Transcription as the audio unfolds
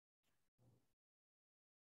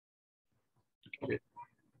Okay.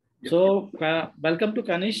 So welcome to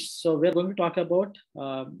Kanish. So we're going to talk about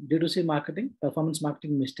D2C marketing, performance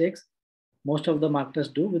marketing mistakes. Most of the marketers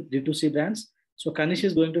do with D2C brands. So Kanish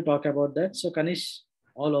is going to talk about that. So Kanish,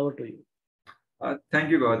 all over to you. Thank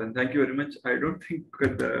you, Gordon. Thank you very much. I don't think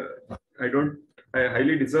I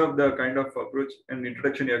highly deserve the kind of approach and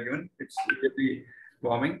introduction you have given. It's really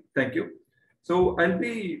warming. Thank you. So I'll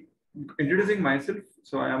be introducing myself.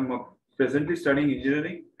 So I am presently studying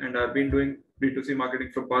engineering and I've been doing B2C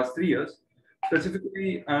marketing for past 3 years.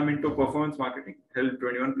 Specifically, I'm into performance marketing, held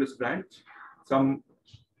 21 plus brands, some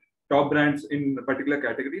top brands in particular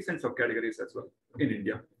categories and subcategories as well in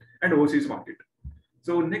India and overseas market.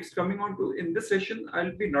 So next, coming on to in this session,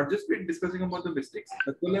 I'll be not just be discussing about the mistakes,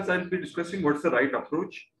 as well as I'll be discussing what's the right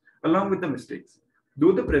approach along with the mistakes.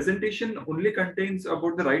 Though the presentation only contains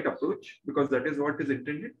about the right approach, because that is what is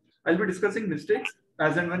intended, I'll be discussing mistakes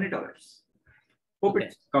as and when it arrives. Hope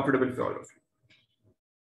it's comfortable for all of you.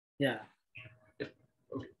 Yeah.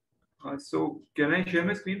 Okay. So can I share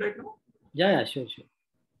my screen right now? Yeah, sure.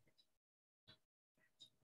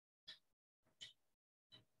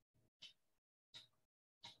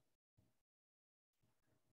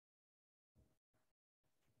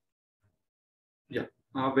 Yeah.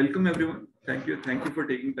 Welcome everyone. Thank you for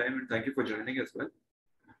taking time and thank you for joining as well.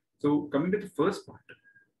 So coming to the first part.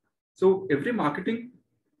 So every marketing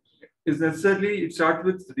is necessarily, it starts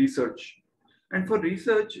with research. And for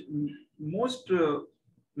research, most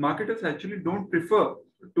marketers actually don't prefer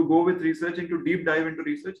to go with research and to deep dive into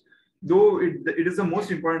research, though it is the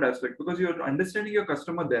most important aspect because you're understanding your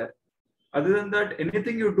customer there. Other than that,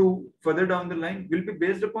 anything you do further down the line will be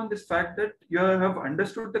based upon this fact that you have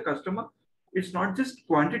understood the customer. It's not just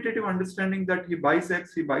quantitative understanding that he buys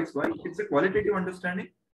X, he buys Y. It's a qualitative understanding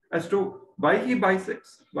as to why he buys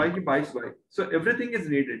X, why he buys Y. So everything is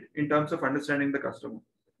needed in terms of understanding the customer.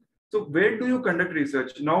 So where do you conduct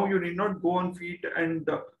research? Now you need not go on feet and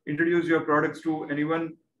introduce your products to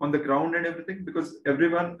anyone on the ground and everything because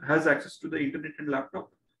everyone has access to the internet and laptop.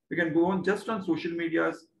 You can go on just on social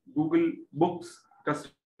medias, Google, books,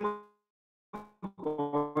 customer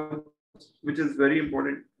calls, which is very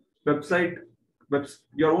important.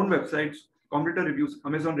 Your own websites, competitor reviews,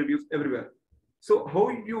 Amazon reviews, everywhere. So how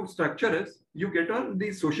you structure is you get on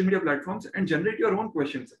these social media platforms and generate your own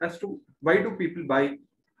questions as to why do people buy,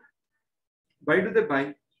 why do they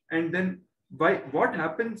buy, and then what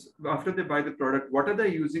happens after they buy the product, what are they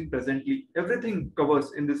using presently, everything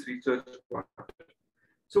covers in this research part.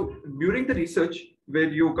 So during the research where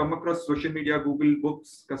you come across social media, Google,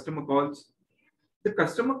 books, customer calls, the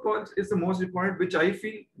customer calls is the most important, which I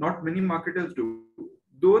feel not many marketers do.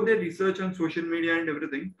 Though they research on social media and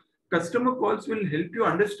everything, customer calls will help you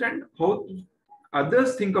understand how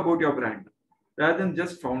others think about your brand rather than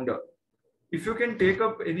just founder. If you can take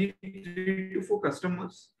up any 3 to 4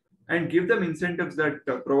 customers and give them incentives that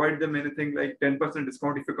provide them anything like 10%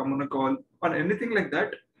 discount if you come on a call or anything like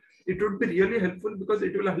that, it would be really helpful because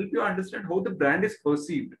it will help you understand how the brand is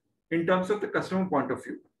perceived in terms of the customer point of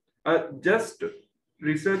view. Just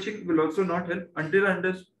researching will also not help until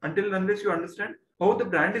unless you understand how the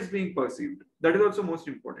brand is being perceived. That is also most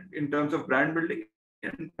important in terms of brand building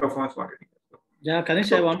and performance marketing. Yeah, Kanish,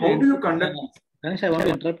 so how do you conduct? Kanish, I want to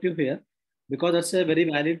interrupt you here because that's a very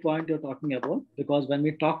valid point you're talking about. Because when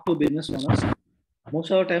we talk to business owners,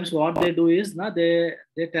 most of the times what they do is they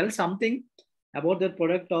tell something about their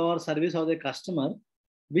product or service or their customer,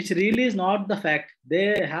 which really is not the fact.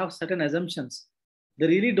 They have certain assumptions. They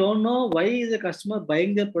really don't know why is the customer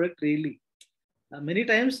buying their product really. Many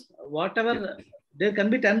times, there can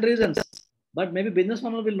be 10 reasons, but maybe business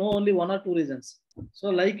owner will know only 1 or 2 reasons. So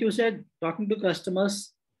like you said, talking to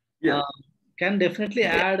customers can definitely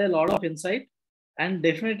add a lot of insight. And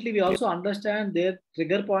definitely we also understand their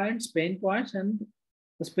trigger points, pain points, and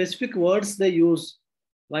the specific words they use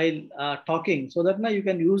while talking. So that now you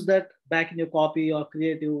can use that back in your copy or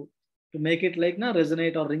creative to make it like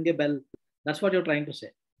resonate or ring a bell. That's what you're trying to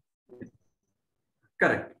say.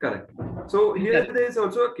 Correct. So here there is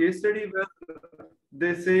also a case study where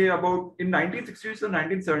they say about in 1960s or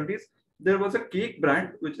 1970s, there was a cake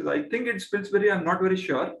brand, which is, I think it's Pillsbury. I'm not very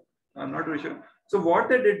sure. So what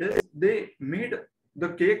they did is they made the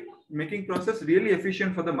cake making process really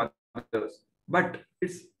efficient for the mothers. But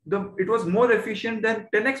it was more efficient than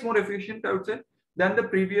 10x more efficient, I would say, than the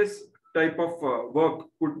previous type of work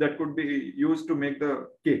that could be used to make the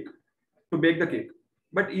cake, to bake the cake.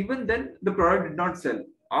 But even then, the product did not sell.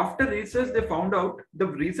 After research, they found out the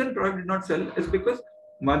reason product did not sell is because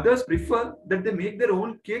mothers prefer that they make their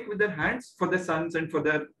own cake with their hands for their sons and for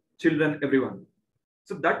their children, everyone.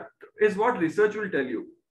 So that is what research will tell you.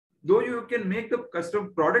 though you can make the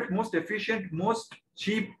custom product most efficient, most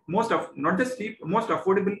cheap, not just cheap, most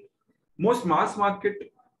affordable, most mass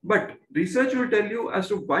market, but research will tell you as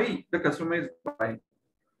to why the customer is buying.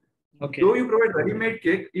 Okay. Though you provide ready-made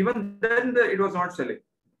cake, even then it was not selling.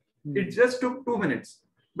 It just took 2 minutes.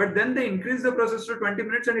 But then they increased the process to 20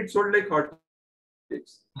 minutes and it sold like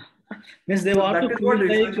hotcakes. Means they want to feel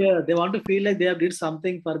like they want to feel like they have did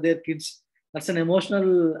something for their kids. That's an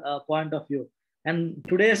emotional point of view. And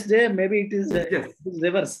today's day, maybe it is, it is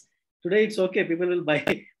reverse. Today it's okay, people will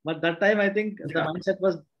buy. But that time, I think the mindset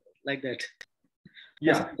was like that.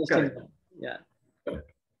 Yeah, correct. Yeah.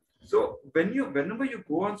 So whenever you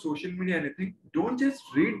go on social media, anything, don't just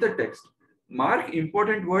read the text. Mark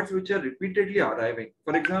important words which are repeatedly arriving.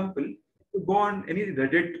 For example, to go on any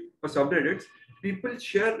Reddit or subreddits, people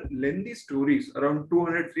share lengthy stories around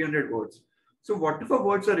 200, 300 words. So whatever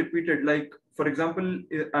words are repeated, like for example,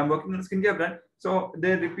 I'm working on a skincare brand, so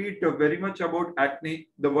they repeat very much about acne,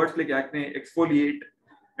 the words like acne, exfoliate,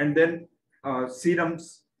 and then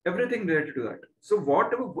serums, everything related to that. So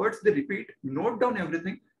whatever words they repeat, note down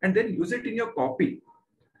everything and then use it in your copy,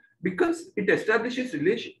 because it establishes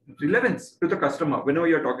relevance to the customer whenever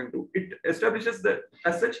you're talking to. It establishes that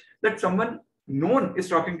as such that someone known is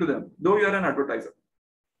talking to them, though you're an advertiser.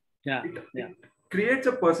 It creates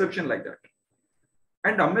a perception like that.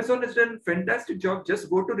 And Amazon has done a fantastic job. Just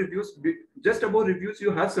go to reviews. Just above reviews, you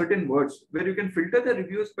have certain words where you can filter the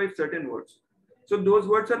reviews by certain words. So those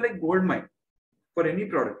words are like gold mine for any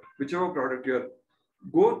product, whichever product you're.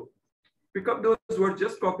 Go pick up those words,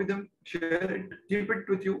 just copy them, share it, keep it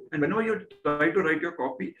with you. And whenever you try to write your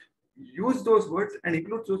copy, use those words and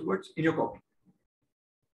include those words in your copy.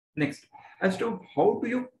 Next, as to how do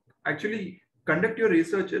you actually conduct your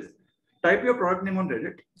researches, type your product name on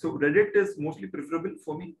Reddit. So Reddit is mostly preferable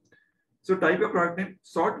for me. So type your product name,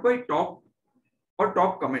 sort by top or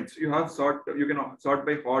top comments. You can sort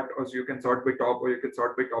by hot, or you can sort by top, or you can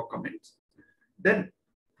sort by top comments. Then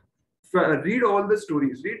read all the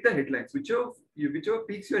stories, read the headlines, whichever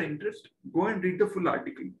piques your interest, go and read the full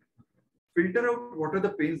article. Filter out what are the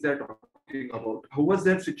pains they're talking about, how was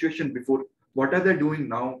their situation before, what are they doing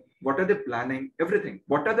now, what are they planning, everything.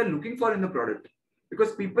 What are they looking for in the product?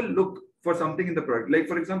 Because people look for something in the product. Like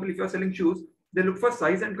for example, if you're selling shoes, they look for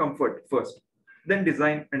size and comfort first, then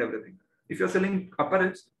design and everything. If you're selling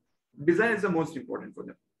apparels, design is the most important for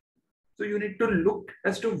them. So you need to look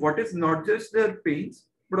as to what is not just their pains,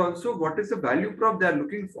 but also what is the value prop they are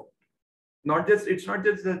looking for. It's not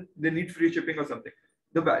just that they need free shipping or something.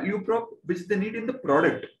 The value prop which they need in the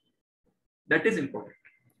product, that is important.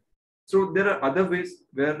 So there are other ways,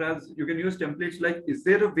 whereas you can use templates like, is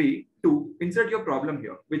there a way to insert your problem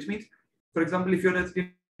here? Which means, for example, if you're a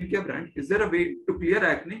skincare brand, is there a way to clear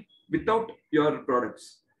acne without your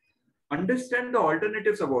products? Understand the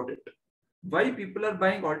alternatives about it. Why people are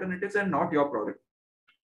buying alternatives and not your product.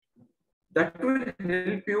 That will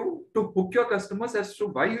help you to hook your customers as to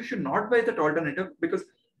why you should not buy that alternative. Because,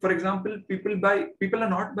 for example, people are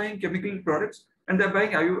not buying chemical products and they're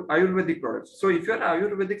buying Ayurvedic products. So if you're an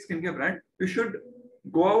Ayurvedic skincare brand, you should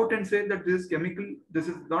go out and say that this is chemical, this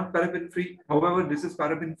is not paraben free. However, this is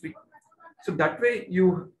paraben free. So that way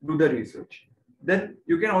you do the research. Then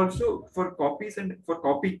you can also, for copies and for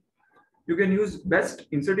copy, you can use best,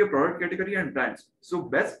 insert your product category and brands. So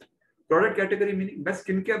best product category meaning best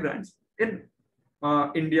skincare brands in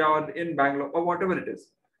India or in Bangalore or whatever it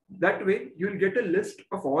is. That way you'll get a list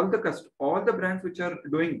of all the brands which are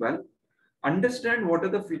doing well, understand what are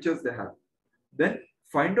the features they have, then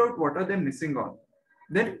find out what are they missing on,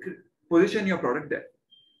 then position your product there.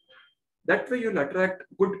 That way you'll attract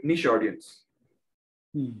good niche audience.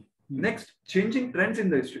 Next, changing trends in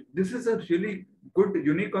the industry. This is a really good,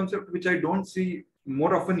 unique concept which I don't see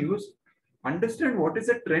more often used. Understand what is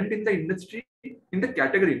a trend in the industry, in the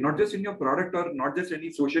category, not just in your product or not just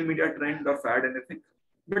any social media trend or fad, anything,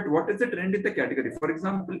 but what is the trend in the category. For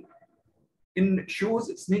example, in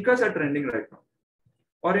shoes, sneakers are trending right now.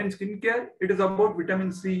 Or in skincare, it is about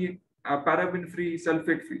vitamin C, paraben-free,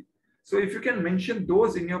 sulfate-free. So if you can mention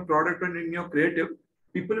those in your product and in your creative,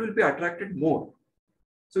 people will be attracted more.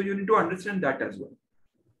 So you need to understand that as well.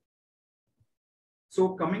 So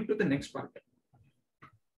coming to the next part.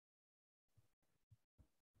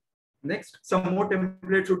 Next, some more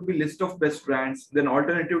templates would be list of best brands, then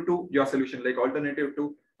alternative to your solution, like alternative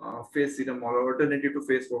to face serum or alternative to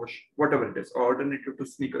face wash, whatever it is, or alternative to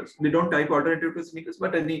sneakers. They don't type alternative to sneakers,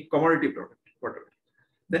 but any commodity product, whatever.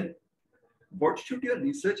 Then what should your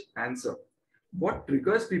research answer? What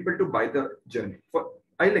triggers people to buy the journey?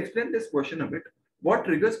 I'll explain this question a bit. What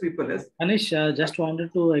triggers people is... Anish, just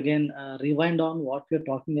wanted to again rewind on what we're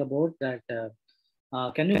talking about, that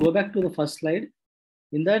Can you go back to the first slide?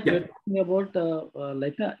 In that, Yeah. you're talking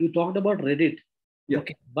about, you talked about Reddit. Yeah.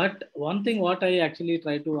 Okay. But one thing what I actually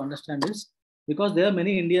try to understand is, because there are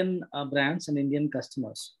many Indian brands and Indian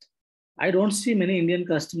customers, I don't see many Indian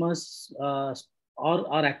customers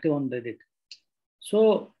are active on Reddit.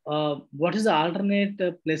 So what is the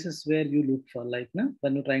alternate places where you look for, like,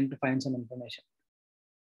 when you're trying to find some information?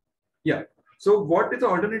 Yeah. So what is the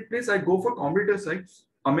alternate place? I go for competitor sites,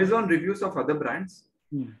 Amazon reviews of other brands.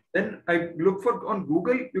 Then I look for on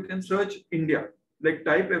Google, you can search India, like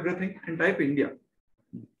type everything and type India.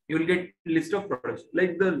 You will get list of products.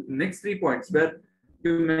 Like the next 3 points where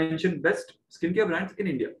you mentioned best skincare brands in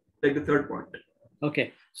India, like the third point.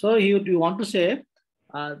 Okay. So you want to say,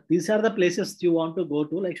 these are the places you want to go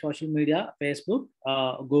to, like social media, Facebook,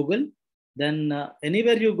 Google. Then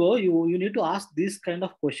anywhere you go, you need to ask these kind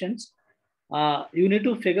of questions. You need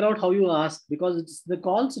to figure out how you ask, because it's the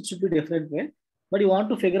calls, it should be different way. But you want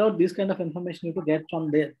to figure out this kind of information you to get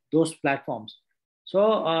from those platforms.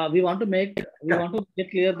 So we want to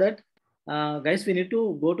get clear that, guys, we need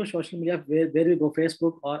to go to social media where we go,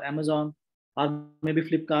 Facebook or Amazon or maybe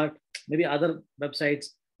Flipkart, maybe other websites,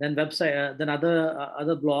 then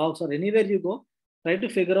other blogs, or anywhere you go, try to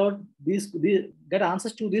figure out these get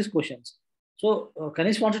answers to these questions. So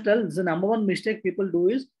Kanish wants to tell, the number one mistake people do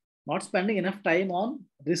is not spending enough time on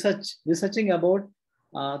researching about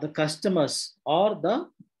the customers or the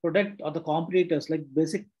product or the competitors, like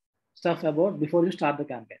basic stuff about before you start the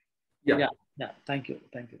campaign. Yeah. Thank you.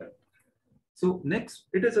 So next,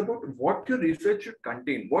 it is about what your research should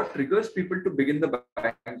contain. What triggers people to begin the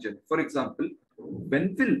buying journey? For example,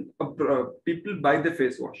 when will people buy the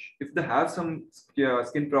face wash? If they have some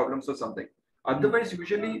skin problems or something. Otherwise,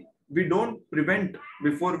 usually we don't prevent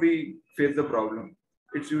before we face the problem.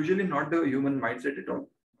 It's usually not the human mindset at all.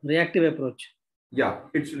 Reactive approach. Yeah,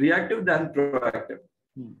 it's reactive than proactive.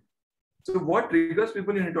 So what triggers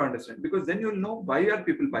people you need to understand, because then you'll know why are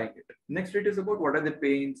people buying it. Next, it is about what are the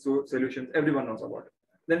pains, so solutions, everyone knows about it.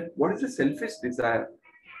 Then what is the selfish desire?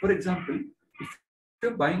 For example, if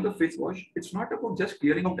you're buying a face wash, it's not about just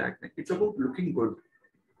clearing out acne, it's about looking good.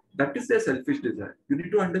 That is their selfish desire. You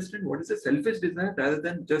need to understand what is the selfish desire rather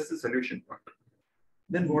than just the solution part.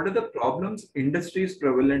 Then what are the problems industry is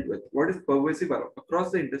prevalent with? What is pervasive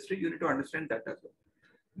across the industry? You need to understand that as well.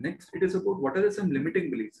 Next, it is about what are some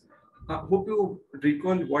limiting beliefs. Hope you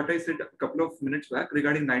recall what I said a couple of minutes back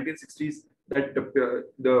regarding 1960s, that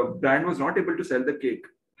the brand was not able to sell the cake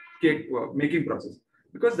making process,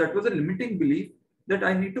 because that was a limiting belief that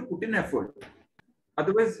I need to put in effort.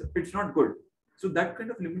 Otherwise, it's not good. So that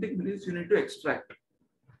kind of limiting beliefs you need to extract.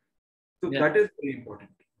 So that is very important.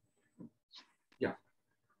 Yeah.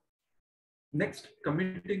 Next,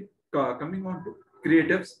 coming on to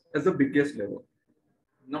creatives as the biggest level.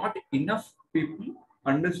 Not enough people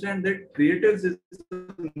understand that creatives is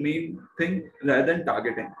the main thing rather than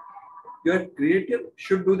targeting. Your creative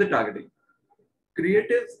should do the targeting.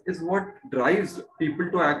 Creatives is what drives people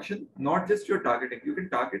to action, not just your targeting. You can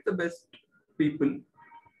target the best people,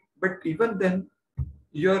 but even then,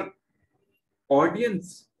 your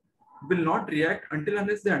audience will not react until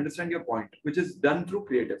unless they understand your point, which is done through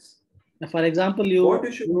creatives. For example,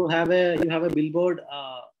 you have a billboard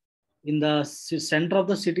in the center of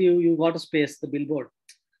the city. You got a space, the billboard.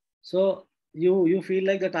 So you feel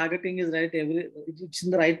like the targeting is right, it's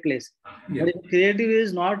in the right place. But if creative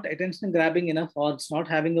is not attention grabbing enough, or it's not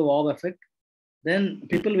having a wow effect, then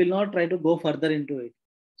people will not try to go further into it.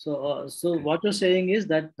 So what you're saying is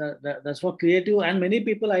that's what creative, and many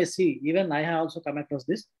people I see, even I have also come across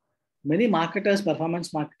this. Many marketers,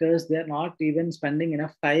 performance marketers, they're not even spending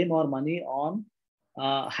enough time or money on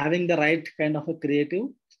having the right kind of a creative.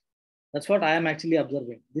 That's what I am actually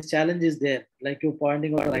observing. This challenge is there, like you're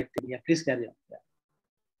pointing out the right thing. Yeah, please carry on.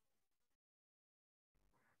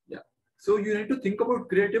 Yeah. So you need to think about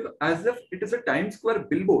creative as if it is a Times Square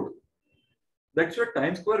billboard. That's your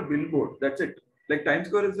Times Square billboard. That's it. Like Times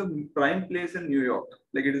Square is a prime place in New York.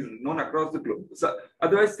 Like it is known across the globe. So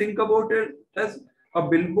otherwise, think about it as a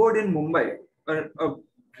billboard in Mumbai, or a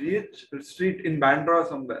rich street in Bandra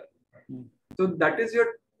somewhere. So that is your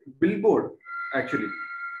billboard, actually.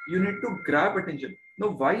 You need to grab attention. Now,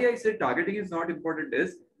 why I say targeting is not important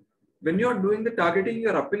is, when you're doing the targeting,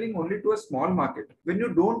 you're appealing only to a small market. When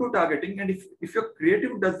you don't do targeting, and if your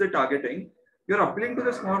creative does the targeting, you're appealing to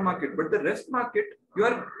the small market, but the rest market, you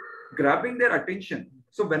are grabbing their attention.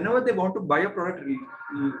 So whenever they want to buy a product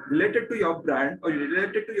related to your brand or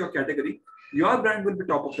related to your category, your brand will be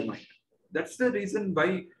top of the mind. That's the reason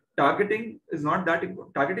why targeting is not that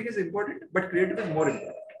important. Targeting is important, but creative is more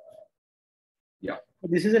important. Yeah.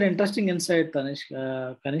 This is an interesting insight,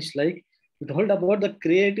 Kanish. Like, You told about the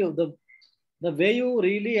creative, the way you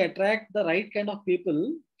really attract the right kind of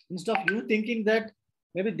people, instead of you thinking that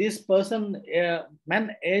maybe this person,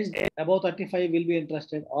 man aged above 35 will be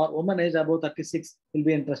interested, or woman aged above 36 will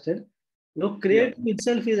be interested. Creative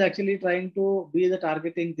itself is actually trying to be the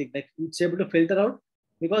targeting thing. Like it's able to filter out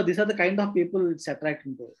because these are the kind of people it's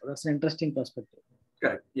attracting to. That's an interesting perspective.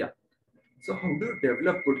 Correct. Yeah. So how do you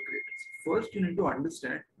develop good creators? First, you need to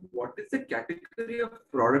understand what is the category of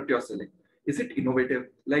product you're selling. Is it innovative?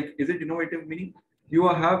 Like, is it innovative meaning you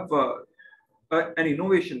have an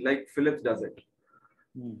innovation like Philips does it?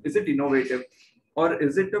 Is it innovative, or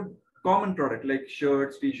is it a common product like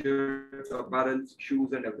shirts, t-shirts, apparels,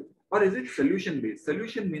 shoes, and everything? Or is it solution based?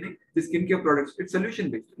 Solution meaning the skincare products. It's solution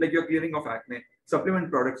based, like you're clearing of acne. Supplement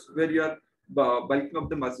products where you are bulking up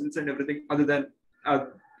the muscles and everything, other than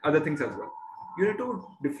other things as well. You need to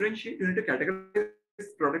differentiate. You need to categorize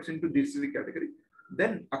products into these three categories.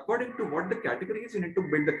 Then, according to what the category is, you need to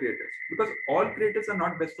build the creators, because all creators are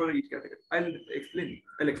not best for each category. I'll explain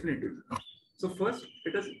it to you. So first,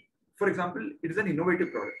 it is, for example, it is an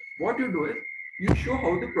innovative product. What you do is you show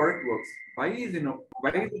how the product works. Why is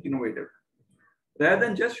it innovative? Rather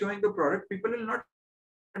than just showing the product, people will not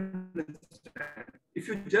understand. If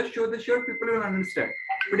you just show the shirt, people will understand.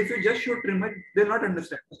 But if you just show trimmer, they'll not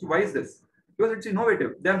understand. So why is this? Because it's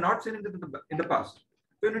innovative. They have not seen it in the past.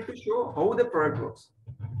 So you need to show how the product works.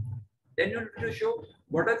 Then you need to show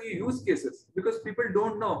what are the use cases, because people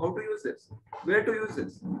don't know how to use this, where to use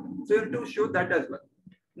this. So you need to show that as well.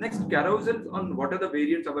 Next, carousels on what are the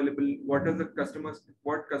variants available, what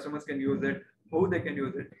customers can use it, how they can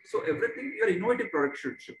use it. So everything your innovative product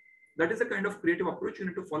should show. That is the kind of creative approach you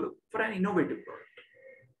need to follow for an innovative product.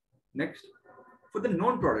 Next, for the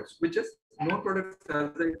known products, which is known products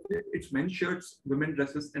as it's men's shirts, women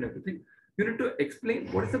dresses, and everything. You need to explain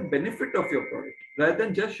what is the benefit of your product rather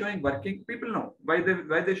than just showing working. People know why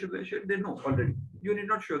they should wear shirt. They know already. You need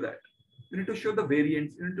not show that. You need to show the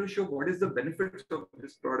variants. You need to show what is the benefits of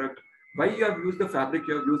this product, why you have used the fabric,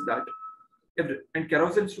 you have used that, and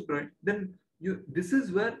carousels to try. Then this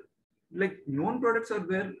is where, like, known products are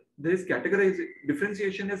where there is categorization,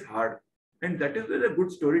 differentiation is hard, and that is where a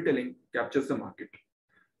good storytelling captures the market.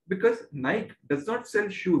 Because Nike does not sell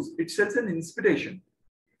shoes; it sells an inspiration.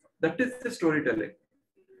 That is the storytelling.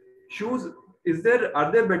 Shoes,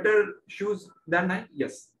 are there better shoes than Nike?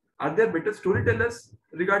 Yes. Are there better storytellers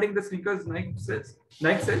regarding the sneakers Nike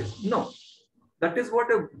sells? No. That is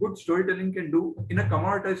what a good storytelling can do in a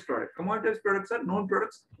commoditized product. Commoditized products are known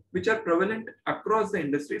products which are prevalent across the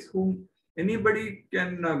industries, whom anybody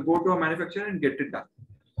can go to a manufacturer and get it done.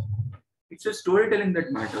 It's a storytelling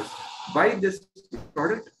that matters. Buy this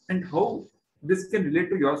product and how this can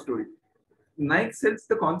relate to your story. Nike sells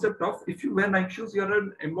the concept of, if you wear Nike shoes, you're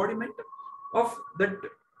an embodiment of that.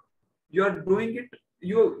 You're doing it.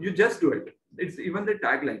 You just do it. It's even the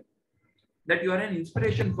tagline that you are an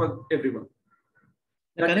inspiration for everyone.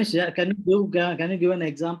 Can you give an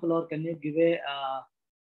example, or can you give a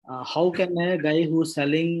how can a guy who's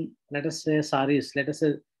selling, let us say, sarees, let us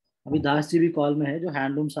say अभी दास जी भी call में है जो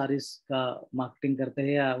handloom saris का marketing करते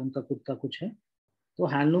हैं या उनका खुद का कुछ है, तो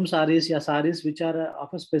हैंडलूम सारीज या saris which are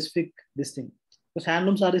of a specific this thing, because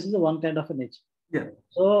handloom sarees is one kind of a niche. Yeah.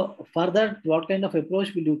 So for that, what kind of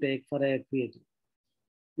approach will you take for a creative?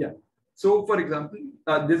 Yeah. So for example,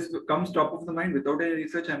 this comes top of the mind without any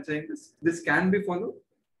research. I'm saying this can be followed.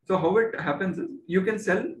 So how it happens is, you can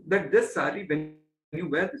sell that this saree, when you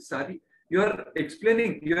wear this saree, you are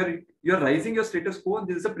explaining, you are raising your status quo.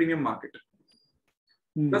 This is a premium market.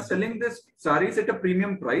 You are selling this sarees at a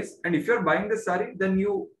premium price, and if you are buying this saree, then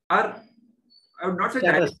you are, I would not say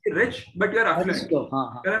directly rich, but you are affluent.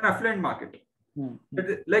 You're an affluent market. But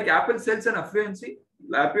like Apple sells an affluency,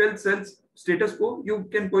 Apple sells status quo. You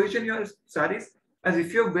can position your sarees as,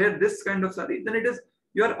 if you wear this kind of saree, then it is,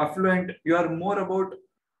 you are affluent. You are more about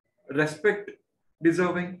respect,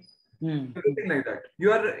 deserving, everything like that.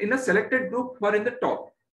 You are in a selected group who are in the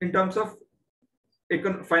top in terms of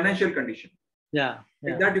financial condition.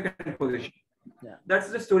 Like that you can position. That's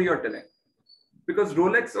the story you're telling. Because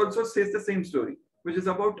Rolex also says the same story, which is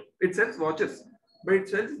about, it sells watches, but it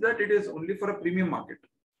says that it is only for a premium market.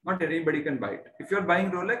 Not anybody can buy it. If you're buying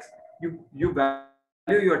Rolex, you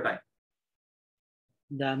value your time.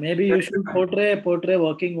 Yeah, maybe you should portray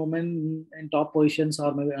working women in top positions,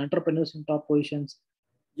 or maybe entrepreneurs in top positions.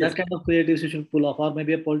 That kind of creatives you should pull off, or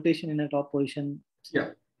maybe a politician in a top position.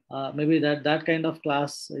 Maybe that kind of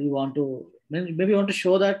class you want to, maybe you want to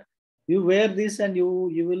show that you wear this and you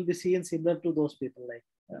will be seen similar to those people, like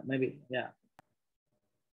maybe.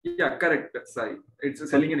 Yeah, correct. Sorry, it's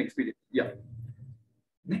selling an experience. Yeah.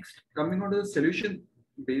 Next, coming on to the solution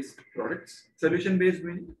based products. Solution based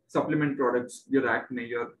meaning supplement products, your acne,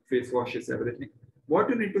 your face washes, everything. What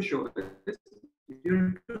you need to show is you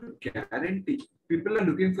need to guarantee. People are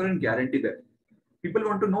looking for a guarantee there. People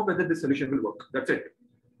want to know whether this solution will work. That's it.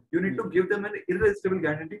 You need to give them an irresistible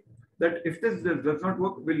guarantee that if this does not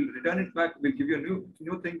work, we'll return it back. We'll give you a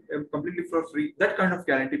new thing completely for free. That kind of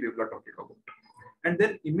guarantee people are talking about. And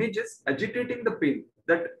then images agitating the pain,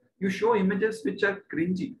 that you show images which are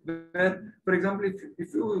cringy, where, for example,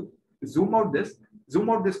 if you zoom out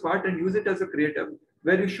this part and use it as a creative,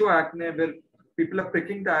 where you show acne, where people are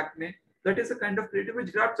pricking the acne, that is a kind of creative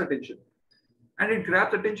which grabs attention. And it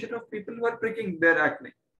grabs attention of people who are pricking their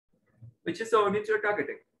acne, which is the audience you're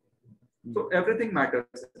targeting. So everything matters.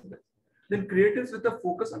 Then creatives with a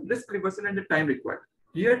focus on risk reversal and the time required.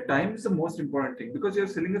 Here, time is the most important thing, because you're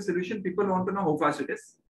selling a solution. People want to know how fast it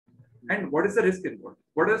is and what is the risk involved.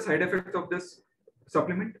 What are the side effects of this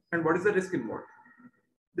supplement and what is the risk involved?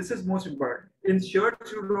 This is most important. In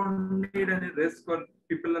shirts, you don't need any risk, or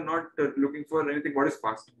people are not looking for anything. What is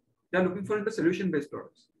fast? They are looking for the solution-based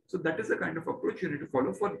products. So that is the kind of approach you need to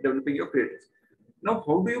follow for developing your creatives. Now,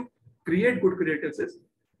 how do you create good creatives? Is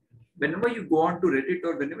whenever you go on to Reddit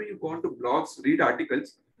or whenever you go on to blogs, read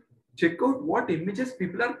articles, check out what images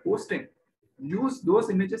people are posting. Use those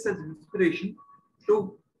images as inspiration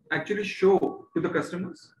to actually show to the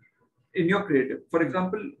customers in your creative. For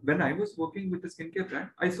example, when I was working with a skincare brand,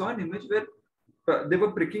 I saw an image where they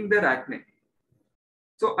were pricking their acne.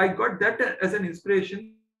 So I got that as an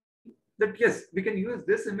inspiration that yes, we can use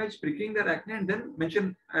this image pricking their acne and then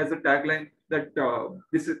mention as a tagline that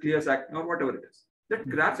this is clears acne or whatever it is. That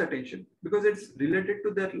grabs attention because it's related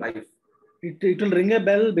to their life. It will ring a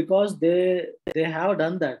bell because they have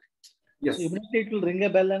done that. Yes. So immediately it will ring a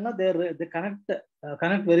bell and they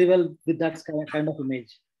connect very well with that kind of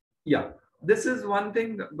image. Yeah, this is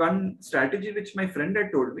one strategy which my friend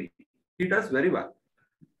had told me. He does very well.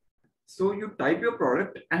 So you type your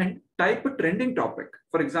product and type a trending topic.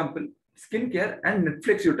 For example, skincare and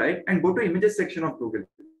Netflix you type and go to images section of Google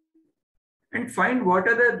and find what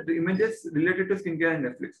are the images related to skincare and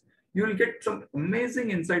Netflix. You will get some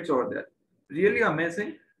amazing insights over there. Really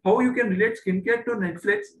amazing how you can relate skincare to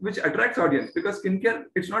Netflix, which attracts audience, because skincare,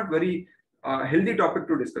 it's not very healthy topic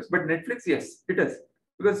to discuss. But Netflix, yes, it is,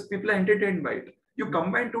 because people are entertained by it. You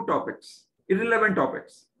combine two topics, irrelevant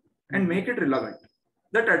topics, and make it relevant.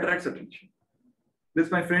 That attracts attention.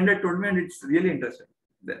 This my friend had told me, and it's really interesting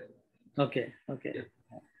there. Okay. Yeah.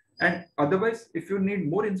 And otherwise, if you need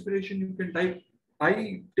more inspiration, you can type.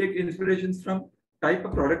 I take inspirations from type a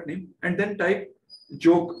product name and then type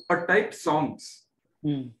joke or type songs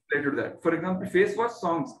related to that. For example, face wash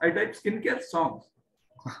songs. I type skincare songs.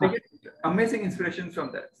 I get amazing inspirations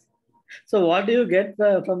from that. So what do you get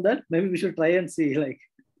from that? Maybe we should try and see. Like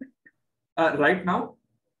right now.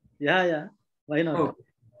 Yeah. Why not?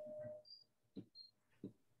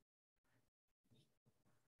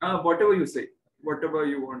 Whatever you say, whatever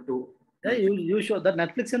you want to. Yeah, you show that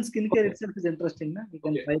Netflix and skincare itself is interesting. Na? We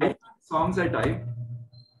can try that. Songs I type.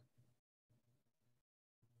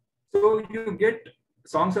 So you get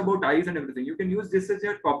songs about eyes and everything. You can use this as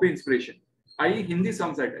your copy inspiration. Hindi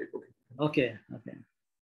songs I type. Okay.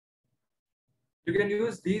 You can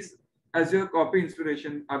use these as your copy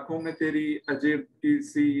inspiration. Aankhon mein teri ajeeb ki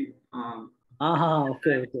si.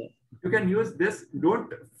 Okay. You can use this.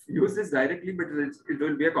 Don't use this directly, but it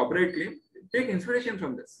will be a copyright claim. Take inspiration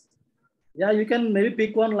from this. Yeah, you can maybe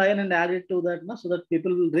pick one line and add it to that, no? So that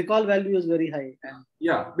people will recall value is very high.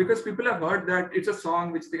 Yeah, because people have heard that it's a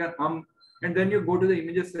song which they can hum, and then you go to the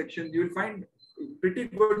images section, you will find pretty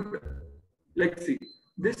good. Like, see,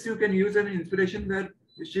 this you can use an inspiration where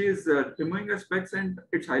she is removing her specs and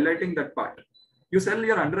it's highlighting that part. You sell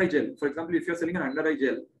your under eye gel. For example, if you're selling an under eye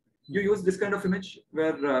gel, you use this kind of image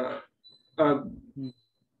where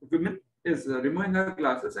woman is removing her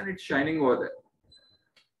glasses and it's shining over there.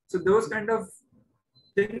 So those kind of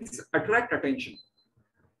things attract attention.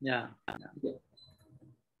 Yeah.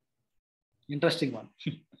 Interesting one.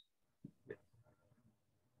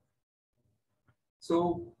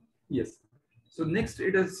 So yes. So next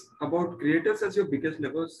it is about creators as your biggest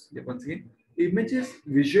levers. Once again, images,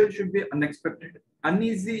 visual should be unexpected.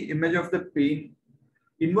 Uneasy image of the pain.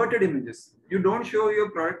 Inverted images. You don't show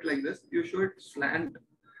your product like this. You show it slant.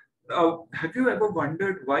 Have you ever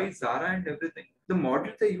wondered why Zara and everything, the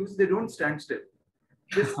models they use, they don't stand still.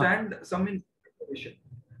 They stand some in position.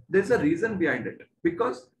 There's a reason behind it,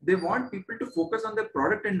 because they want people to focus on the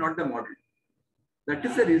product and not the model. That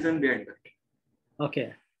is the reason behind it.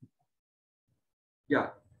 Okay. Yeah.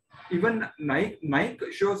 Even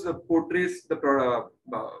Nike shows portrays the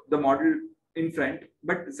model in front,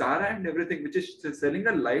 but Zara and everything, which is selling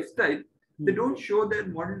a lifestyle, they don't show their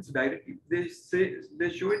models directly. They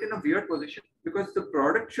show it in a weird position because the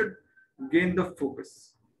product should gain the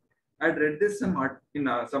focus. I read this some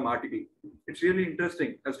article. It's really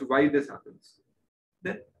interesting as to why this happens.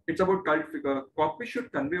 Then it's about cult figure. Copy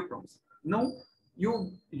should convey a promise. No,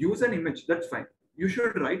 you use an image, that's fine. You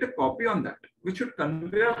should write a copy on that, which should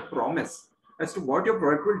convey a promise as to what your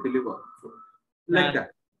product will deliver. Like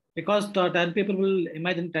that. Because 10 people will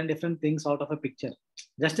imagine 10 different things out of a picture.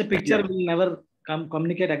 Just a picture will never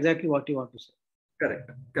communicate exactly what you want to say.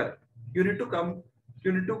 Correct. You need to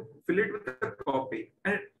fill it with a copy,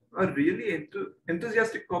 and a really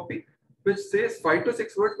enthusiastic copy which says 5 to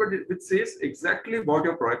 6 words, but which says exactly what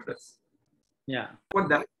your product does. Yeah. For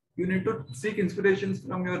that, you need to seek inspirations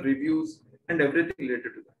from your reviews and everything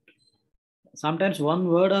related to that. Sometimes 1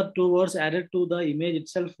 word or 2 words added to the image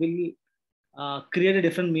itself will create a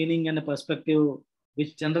different meaning and a perspective,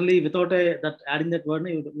 which generally without adding that word,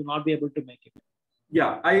 you will not be able to make it.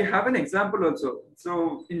 Yeah, I have an example also.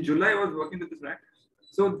 So in July, I was working with this brand.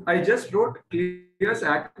 So I just wrote clears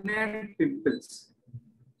acne and pimples.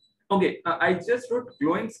 Okay, I just wrote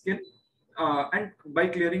glowing skin and by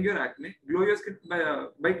clearing your acne, glow your skin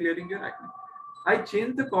by clearing your acne. I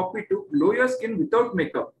changed the copy to glow your skin without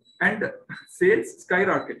makeup and sales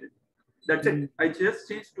skyrocketed. That's it. I just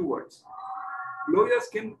changed 2 words. Glow your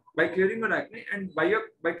skin by clearing your acne, and by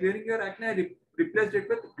clearing your acne, I replaced it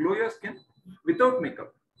with glow your skin without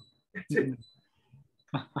makeup. That's it.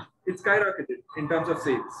 It skyrocketed in terms of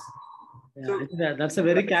sales. Yeah, so that's a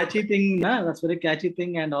very catchy thing. That's very catchy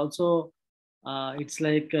thing, and also it's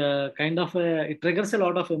like kind of it triggers a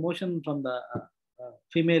lot of emotion from the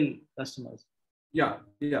female customers. Yeah.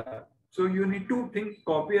 So you need to think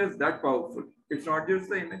copy as that powerful. It's not just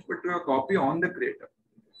the image, but to a copy on the creator.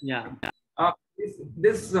 Yeah.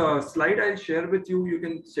 This slide I'll share with you. You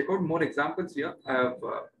can check out more examples here. I have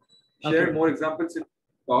shared more examples in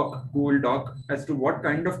Google Doc as to what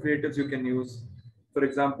kind of creatives you can use. For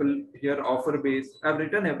example, here offer based. I've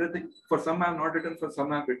written everything. For some I've not written. For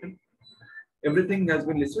some I've written. Everything has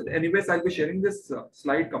been listed. Anyways, I'll be sharing this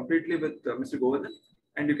slide completely with Mr. Govardhan,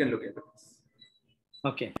 and you can look at this.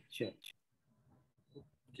 Okay, sure.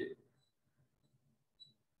 Okay.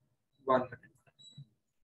 1 minute.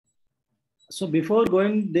 So before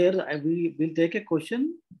going there, we will take a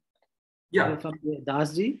question. Yeah. From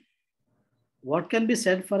Dasji. What can be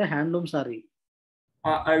said for a handloom sari?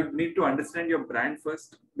 I would need to understand your brand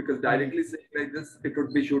first, because directly saying like this, it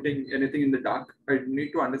would be shooting anything in the dark. I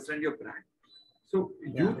need to understand your brand. So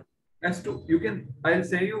I'll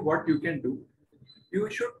say you what you can do. You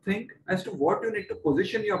should think as to what you need to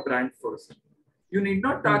position your brand first. You need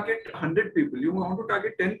not target 100 people. You want to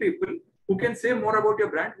target 10 people who can say more about your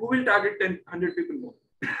brand, who will target 100 people more.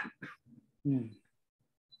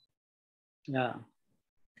 Yeah.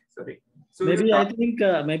 Sorry. So maybe I think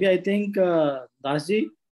Dasji,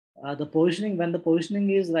 the positioning, when the positioning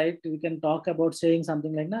is right, we can talk about saying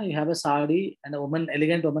something like, you have a sari and a woman,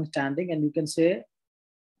 elegant woman standing, and you can say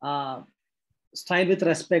style with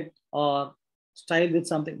respect or style with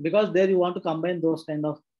something, because there you want to combine those kind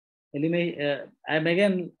of element. I'm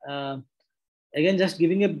again just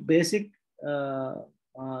giving a basic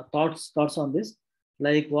thoughts on this,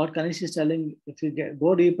 like what Kanish is telling. If you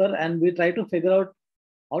go deeper and we try to figure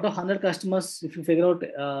out of 100 customers, if you figure out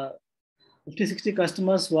 50-60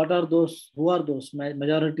 customers, what are those, who are those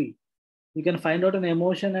majority, you can find out an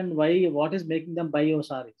emotion and why, what is making them buy your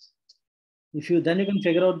sarees. If you then you can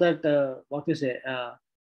figure out that what you say,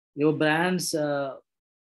 your brand's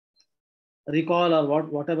recall or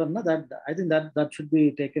whatever, that I think that should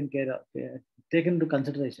be taken care of, taken into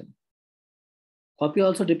consideration. Copy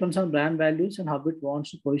also depends on brand values and how it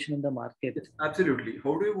wants to position in the market. Yes, absolutely.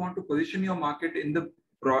 How do you want to position your market in the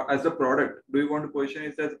as a product? Do you want to position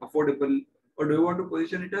it as affordable, or do you want to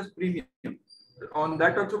position it as premium? On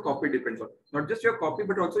that also copy depends on not just your copy,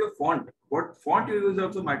 but also your font. What font you use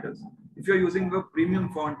also matters. If you're using a premium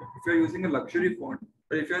font, if you're using a luxury font,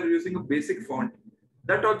 or if you're using a basic font,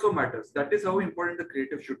 that also matters. That is how important the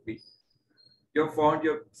creative should be. Your font,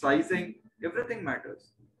 your sizing, everything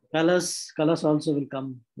matters. Colors also will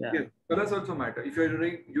come. Yeah. Yes, colors also matter. If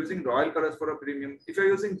you're using royal colors for a premium, if you're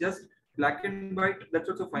using just black and white, that's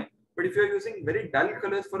also fine. But if you're using very dull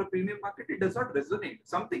colors for a premium market, it does not resonate.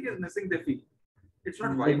 Something is missing, they feel. It's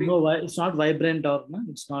not vibing. No, it's not vibrant, or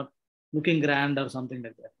it's not looking grand or something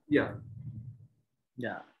like that. Yeah.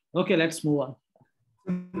 Yeah. Okay, let's move on.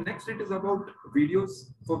 So next, it is about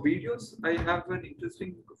videos. For videos, I have an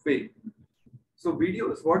interesting way. So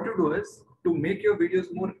videos, what you do is to make your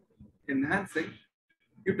videos more enhancing,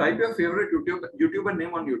 You type your favorite YouTuber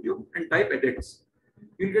name on YouTube and type edits.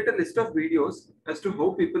 You'll get a list of videos as to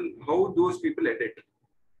how those people edit.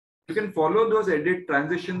 You can follow those edit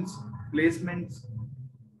transitions, placements,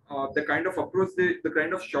 the kind of approach the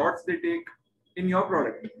kind of shots they take in your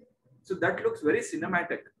product. So that looks very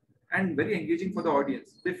cinematic and very engaging for the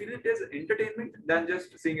audience. They feel it is entertainment than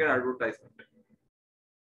just seeing an advertisement.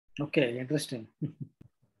 Okay, interesting.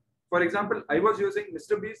 For example, I was using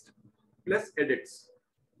Mr. Beast plus edits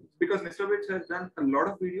because Mr. Beast has done a lot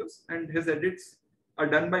of videos and his edits are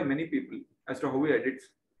done by many people as to how he edits.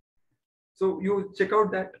 So you check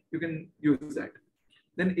out that, you can use that.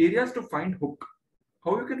 Then areas to find hook.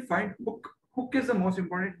 How you can find hook. Hook is the most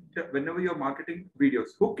important whenever you're marketing videos.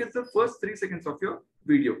 Hook is the first 3 seconds of your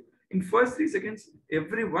video. In first 3 seconds,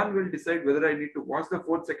 everyone will decide whether I need to watch the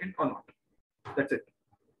 4th second or not. That's it.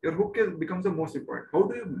 Your hook becomes the most important. How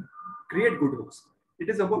do you create good hooks? It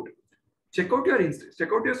is about check out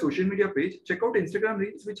your social media page, check out Instagram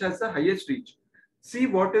Reels, which has the highest reach. See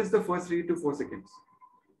what is the first 3 to 4 seconds.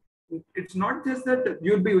 It's not just that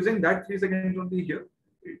you'll be using that 3 seconds only here.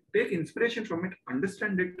 Take inspiration from it,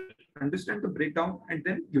 understand the breakdown, and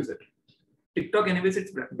then use it. TikTok, anyways,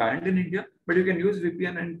 it's banned in India, but you can use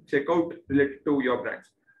VPN and check out related to your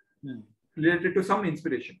brands, related to some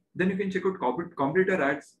inspiration. Then you can check out competitor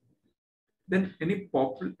ads. Then any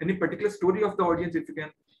particular story of the audience, if you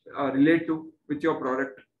can relate to with your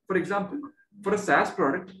product. For example, for a SaaS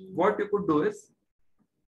product, what you could do is,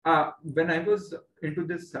 when I was into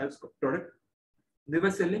this SaaS product, they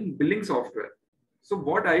were selling billing software. So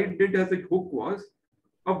what I did as a hook was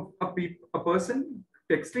a person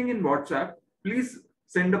texting in WhatsApp, please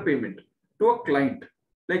send a payment to a client.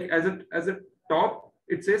 Like as a top,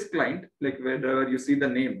 it says client, like wherever you see the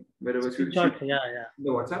name, wherever you see the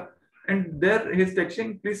WhatsApp, and there he's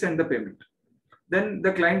texting, please send the payment. Then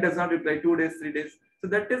the client does not reply 2 days, 3 days. So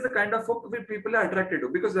that is the kind of hook which people are attracted to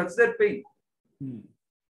because that's their pain.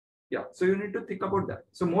 Yeah, so you need to think about that.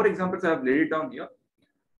 So more examples I have laid it down here.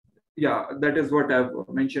 Yeah, that is what I've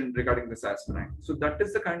mentioned regarding the SaaS brand. So that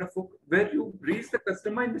is the kind of hook where you reach the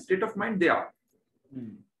customer in the state of mind they are.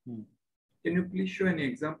 Can you please show any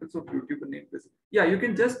examples of YouTuber name? Yeah, you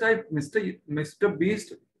can just type Mr.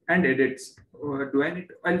 Beast and edits. Do I need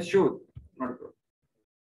to? I'll show. Not a problem.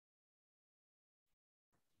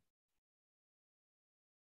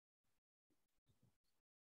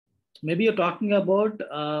 Maybe you're talking about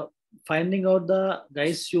finding out the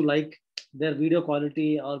guys you like, their video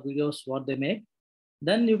quality or videos what they make,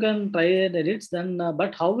 then you can try and edits. Then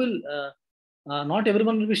but how will not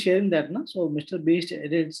everyone will be sharing that, no? So Mr. Beast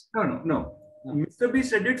edits. No. Mr.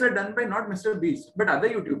 Beast edits are done by not Mr. Beast but other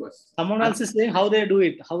YouTubers. Someone else is saying how they do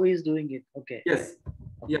it, how he is doing it. Okay. Yes.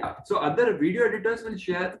 Okay. Yeah. So other video editors will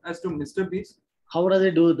share as to Mr. Beast. How does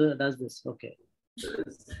he does this? Okay.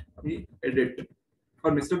 He edit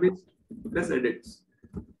or Mr. Beast plus edits.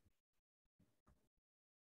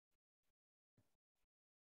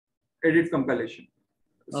 Edit compilation.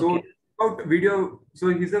 So out video. So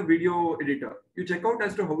he's a video editor. You check out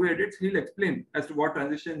as to how he edits. He'll explain as to what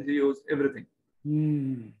transitions he uses, everything.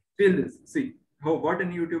 Feel this. See what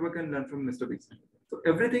any YouTuber can learn from Mr. Beast. So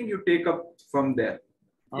everything you take up from there.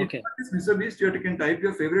 Okay. If Mr. Beast, you can type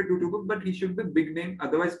your favorite YouTuber, but he should be big name.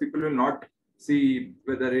 Otherwise, people will not see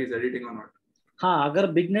whether he is editing or not. हाँ,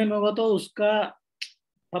 अगर big name होगा तो उसका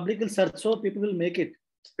public will search, so people will make it.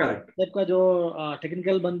 Correct. Type का जो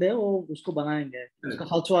technical बंदे हैं वो उसको बनाएंगे, उसका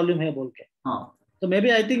सर्च वॉल्यूम है बोल के. हाँ. So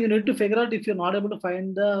maybe I think you need to figure out if you're not able to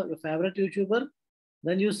find your favorite YouTuber,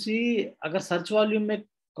 then you see अगर search volume में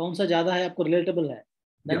कौन सा ज़्यादा है आपको relatable है,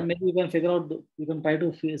 then maybe you can figure out, you can try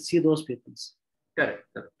to see those people.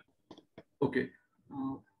 Correct. Okay.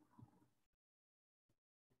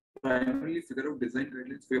 Primarily figure out design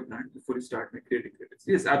guidelines for your brand before you start creating credits.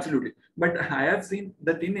 Yes, absolutely. But I have seen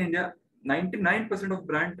that in India, 99% of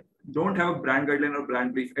brand don't have a brand guideline or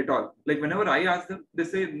brand brief at all. Like whenever I ask them, they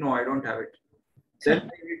say, no, I don't have it. Then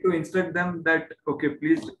I need to instruct them that, okay,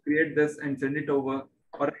 please create this and send it over.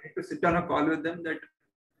 Or I need to sit on a call with them that,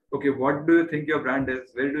 okay, what do you think your brand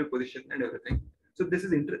is? Where do you position and everything? So this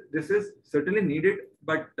is certainly needed,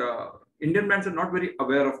 but Indian brands are not very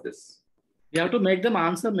aware of this. You have to make them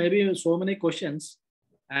answer maybe so many questions.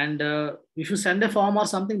 And if you send a form or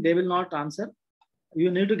something, they will not answer.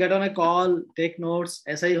 You need to get on a call, take notes.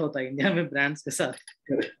 ऐसा ही होता है India में brands के साथ.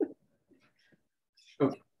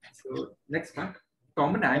 Okay. So next part,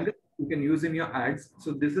 common angles you can use in your ads.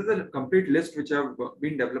 So this is a complete list which I've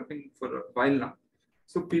been developing for a while now.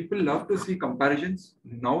 So people love to see comparisons,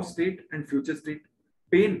 now state and future state,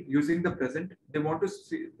 pain using the present. They want to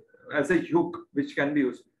see as a hook which can be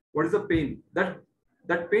used. What is the pain? That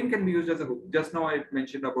That pain can be used as a hook. Just now I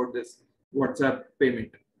mentioned about this WhatsApp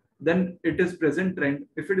payment. Then it is present trend.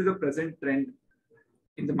 If it is a present trend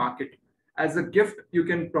in the market, as a gift, you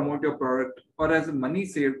can promote your product, or as a money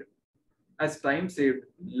saved, as time saved,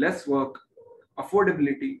 less work,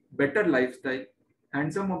 affordability, better lifestyle,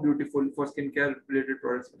 handsome or beautiful for skincare related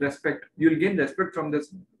products, respect. You'll gain respect from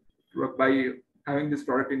this by having this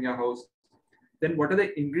product in your house. Then what are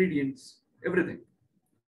the ingredients? Everything.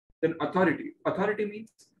 Then authority. Authority means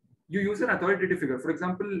you use an authoritative figure. For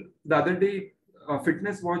example, the other day, a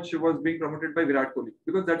fitness watch was being promoted by Virat Kohli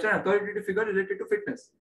because that's an authoritative figure related to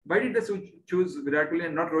fitness. Why did they choose Virat Kohli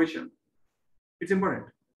and not Rohit Sharma? It's important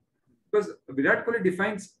because Virat Kohli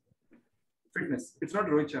defines fitness. It's not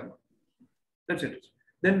Rohit Sharma. That's it.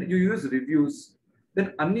 Then you use reviews.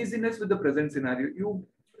 Then uneasiness with the present scenario. You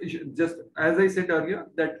just, as I said earlier,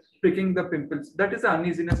 that picking the pimples, that is the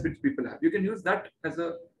uneasiness which people have. You can use that as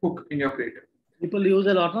a hook in your creative. People use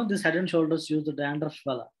a lot of this head and shoulders, use the dandruff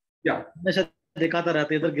wala. Yeah. Yeah.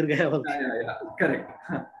 Correct.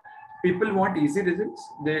 People want easy results.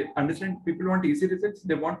 They understand people want easy results.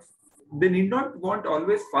 They need not want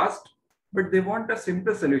always fast, but they want a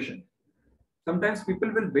simple solution. Sometimes people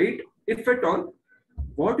will wait, if at all.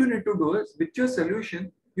 What you need to do is, with your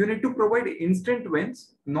solution, you need to provide instant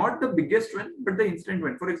wins, not the biggest win, but the instant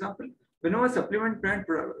win. For example, whenever a supplement brand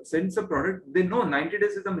sends a product, they know 90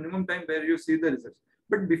 days is the minimum time where you see the results.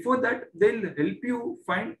 But before that, they'll help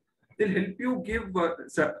you give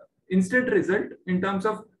instant result in terms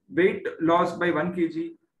of weight loss by 1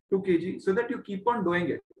 kg, 2 kg, so that you keep on doing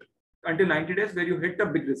it until 90 days where you hit a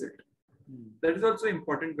big result. That is also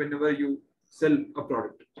important whenever you sell a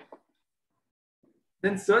product.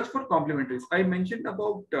 Then search for complementaries. I mentioned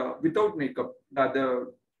about without makeup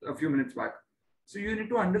a few minutes back. So you need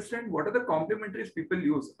to understand what are the complementaries people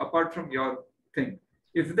use apart from your thing.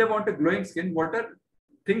 If they want a glowing skin, what are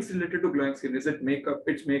things related to glowing skin? Is it makeup?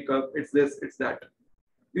 It's this, it's that.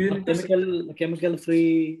 Chemical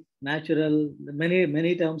free, natural,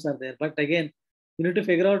 many terms are there. But again, you need to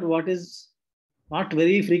figure out what is not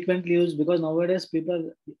very frequently used, because nowadays people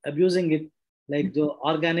are abusing it. Like the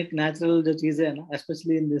organic, natural cheese,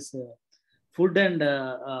 especially in this food and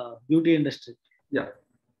beauty industry. Yeah.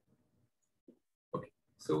 Okay.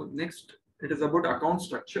 So next, it is about account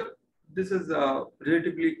structure. This is a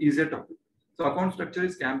relatively easier topic. So account structure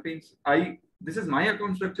is campaigns. This is my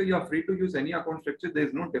account structure. You are free to use any account structure. There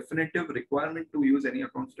is no definitive requirement to use any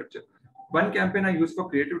account structure. One campaign I use for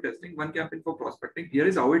creative testing, one campaign for prospecting. Here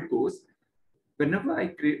is how it goes. Whenever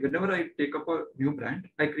I take up a new brand,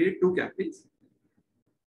 I create 2 campaigns.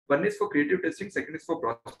 One is for creative testing, second is for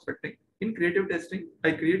prospecting. In creative testing,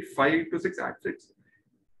 I create 5 to 6 ad sets.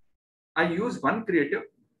 I use one creative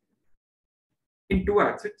in 2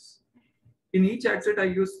 ad sets. In each ad set, I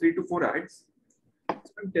use 3 to 4 ads.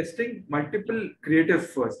 So I'm testing multiple creatives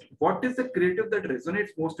first. What is the creative that resonates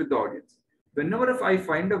most with the audience? Whenever I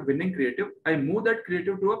find a winning creative, I move that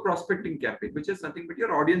creative to a prospecting campaign, which is nothing but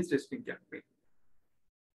your audience testing campaign.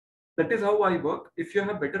 That is how I work. If you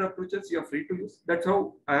have better approaches, you are free to use. That's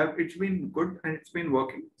how it's been good and it's been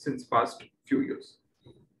working since past few years.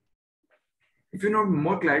 If you know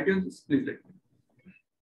more clarity on this, please let me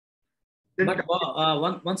know.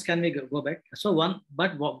 But once can we go back? So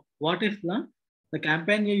what if the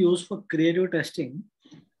campaign you use for creative testing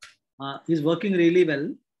is working really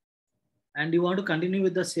well, and you want to continue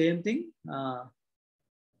with the same thing?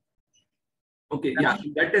 Okay, yeah,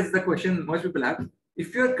 that is the question most people have.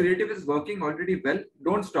 If your creative is working already well,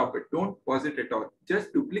 don't stop it. Don't pause it at all.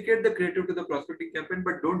 Just duplicate the creative to the prospecting campaign,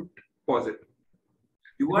 but don't pause it.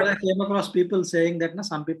 I came across people saying that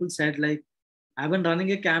some people said, like, I've been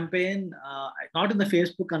running a campaign, not in the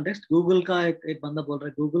Facebook context. Google ka ek banda bol raha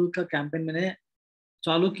hai. Google ka campaign मैंने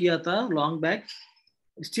चालू किया था long back.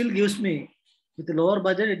 It still gives me, with a lower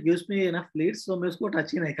budget, it gives me enough leads, so मैं उसको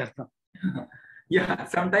touch ही नहीं करता. Yeah,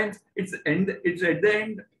 sometimes it's at the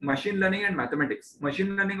end machine learning and mathematics.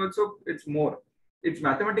 Machine learning also, it's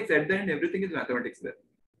mathematics at the end. Everything is mathematics there.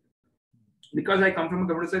 Because I come from a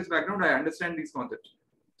computer science background, I understand these concepts.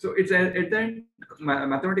 So it's at the end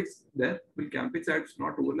mathematics there. Will campaign sites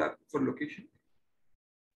not overlap for location?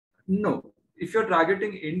 No. If you're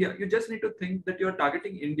targeting India, you just need to think that you're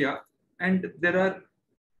targeting India, and there are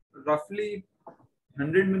roughly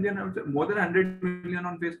 100 million, more than 100 million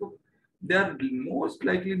on Facebook. They are most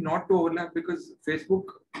likely not to overlap because Facebook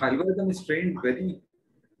algorithm is trained very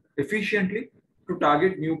efficiently to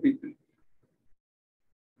target new people.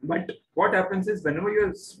 But what happens is, whenever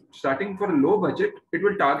you're starting for a low budget, it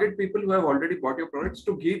will target people who have already bought your products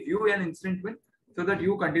to give you an instant win so that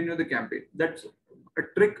you continue the campaign. That's a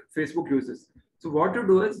trick Facebook uses. So what you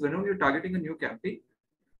do is, whenever you're targeting a new campaign,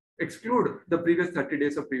 exclude the previous 30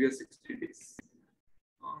 days or previous 60 days.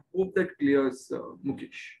 Hope that clears,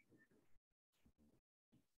 Mukesh.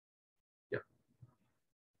 Yeah.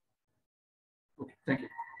 Okay, thank you.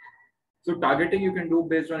 So targeting you can do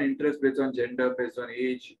based on interest, based on gender, based on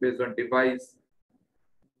age, based on device,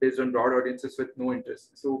 based on broad audiences with no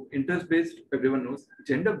interest. So interest-based, everyone knows.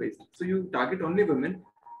 Gender-based, so you target only women,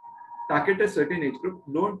 target a certain age group,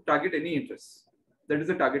 don't target any interests. That is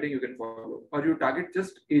the targeting you can follow. Or you target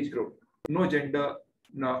just age group, no gender,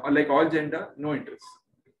 no, like all gender, no interest.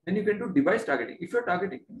 Then you can do device targeting. If you're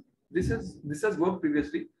targeting, this has worked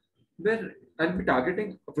previously, where I'll be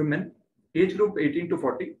targeting women, age group 18 to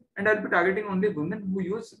 40, and I'll be targeting only women who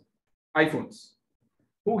use iPhones,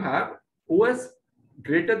 who have OS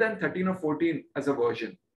greater than 13 or 14 as a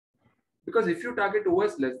version. Because if you target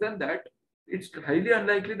OS less than that, it's highly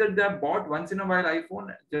unlikely that they have bought once in a while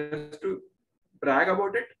iPhone just to brag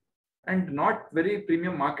about it, and not very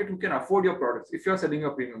premium market who can afford your products if you're selling a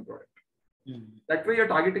premium product. That way you're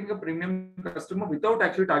targeting a premium customer without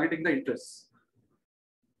actually targeting the interests.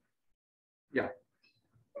 Yeah.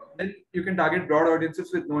 Then you can target broad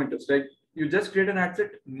audiences with no interest. Like you just create an ad set,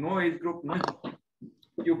 no age group, no,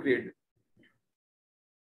 you create it.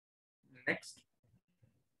 Next.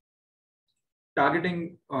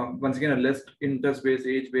 Targeting, once again, a list, interest-based,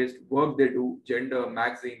 age-based, work they do, gender,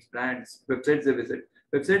 magazines, brands, websites they visit.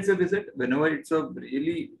 Websites they visit, whenever it's a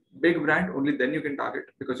really big brand, only then you can target,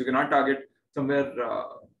 because you cannot target somewhere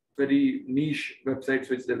very niche websites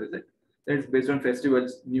which they visit. Then it's based on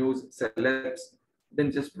festivals, news, celebs,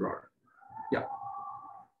 then just broad. Yeah.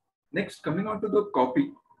 Next, coming on to the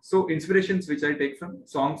copy. So inspirations which I take from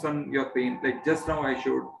songs on your pain, like just now I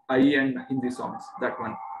showed I and Hindi songs, that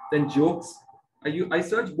one. Then jokes. I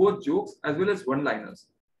search both jokes as well as one-liners,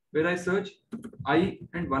 where I search I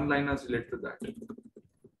and one-liners related to that.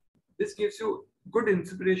 This gives you good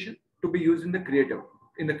inspiration to be used in the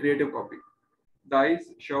creative copy. The eyes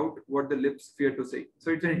shout what the lips fear to say. So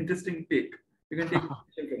it's an interesting take. You can take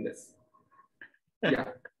inspiration from this. Yeah.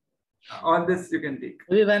 All this you can take.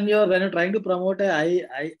 When you're trying to promote a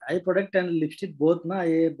eye product and lipstick both, na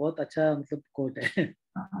ye bahut acha matlab quote hai.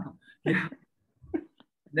 Yeah.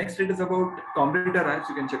 Next, it is about competitor ads.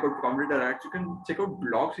 You can check out competitor ads. You can check out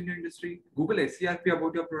blogs in your industry. Google SERP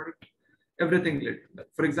about your product. Everything related.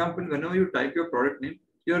 For example, whenever you type your product name,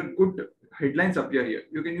 your good headlines appear here.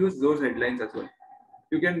 You can use those headlines as well.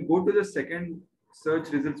 You can go to the second search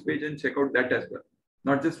results page and check out that as well.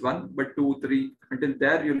 Not just one, but 2, 3. Until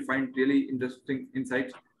there, you'll find really interesting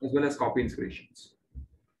insights as well as copy inspirations.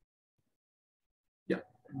 Yeah.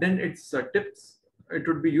 Then it's tips. It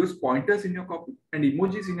would be use pointers in your copy and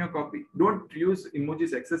emojis in your copy. Don't use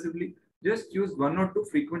emojis excessively. Just use 1 or 2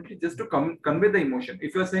 frequently just to convey the emotion.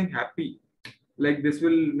 If you're saying happy, like this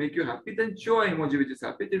will make you happy, then show an emoji which is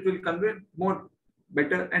happy. It will convey more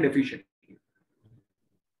better and efficiently.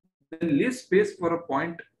 Then leave space for a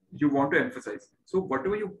point you want to emphasize. So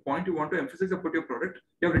whatever point you want to emphasize about your product,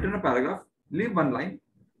 you have written a paragraph, leave one line,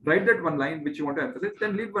 write that one line which you want to emphasize,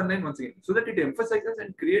 then leave one line once again, so that it emphasizes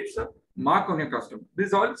and creates a mark on your customer. This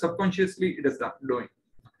is all subconsciously it is doing.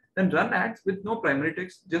 Then run ads with no primary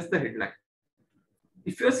text, just the headline.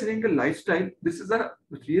 If you're selling a lifestyle, this is a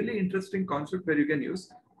really interesting concept where you can use,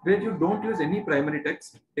 where you don't use any primary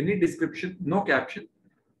text, any description, no caption,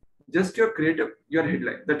 just your creative, your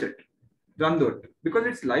headline. That's it. Run that. Because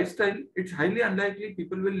it's lifestyle, it's highly unlikely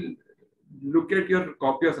people will look at your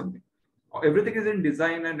copy or something. Everything is in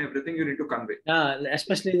design and everything you need to convey. Yeah,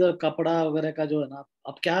 especially the kapda वगैरह का जो है ना,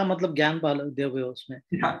 अब क्या मतलब ज्ञान दोगे उसमें?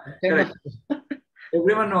 Yeah, correct.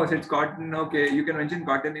 Everyone knows it's cotton. Okay, you can mention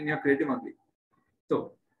cotton in your creative only.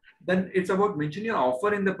 So then it's about mention your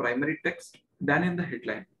offer in the primary text than in the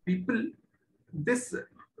headline. People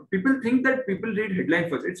think that people read headline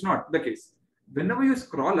first. It's not the case. Whenever you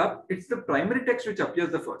scroll up, it's the primary text which appears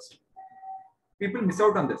the first. People miss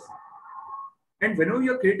out on this. And whenever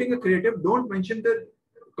you're creating a creative, don't mention the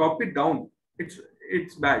copy down.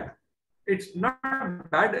 It's bad. It's not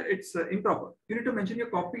bad. It's improper. You need to mention your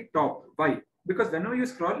copy top. Why? Because whenever you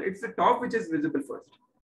scroll, it's the top which is visible first,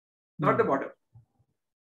 not the bottom.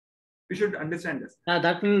 You should understand this.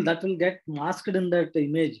 That will get masked in that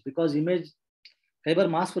image, because image कई बार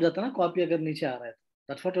mask हो जाता है ना, copy अगर नीचे आ रहा है.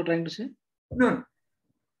 That's what you're trying to say? No.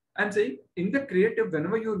 I'm saying in the creative,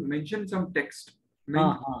 whenever you mention some text,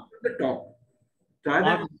 mention the top.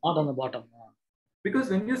 Not on the bottom.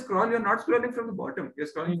 Because when you scroll, you're not scrolling from the bottom. You're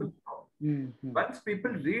scrolling from the top. Once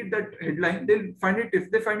people read that headline, they'll find it.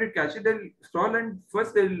 If they find it catchy, they'll scroll and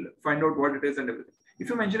first they'll find out what it is and everything. If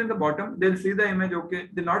you mention in the bottom, they'll see the image. Okay,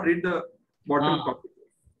 they'll not read the bottom copy.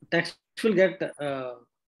 Text will get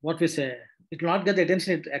what we say, it will not get the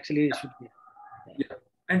attention it actually should be. Yeah.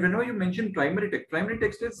 And whenever you mention primary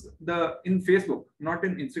text is in Facebook, not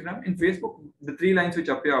in Instagram. In Facebook, the 3 lines which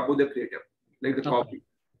appear above the creative, like the copy.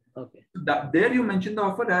 Okay. There you mention the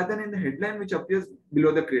offer rather than in the headline which appears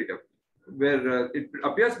below the creative, where it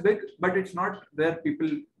appears big, but it's not where people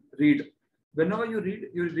read. Whenever you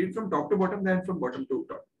read from top to bottom, then from bottom to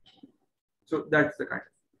top. So that's the kind.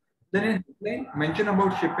 Then in headline, mention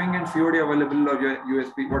about shipping and COD available or your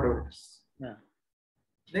USP, whatever it is. Yeah.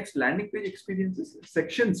 Next, landing page experiences.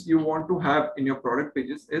 Sections you want to have in your product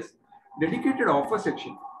pages is dedicated offer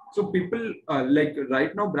section. So people like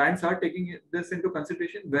right now brands are taking this into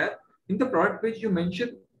consideration, where in the product page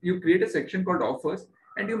you create a section called offers,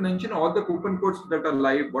 and you mention all the coupon codes that are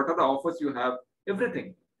live, what are the offers you have,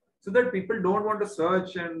 everything, so that people don't want to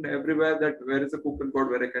search and everywhere that where is the coupon code,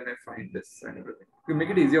 where can I find this and everything. You make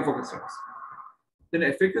it easier for customers. Then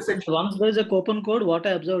FAQ section. Once there is a coupon code, what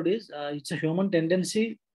I observed is it's a human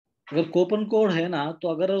tendency. अगर coupon code है ना, तो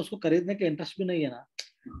अगर उसको खरीदने के interest भी नहीं है ना,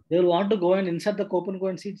 they will want to go and insert the coupon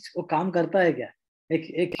code and see वो काम करता है क्या.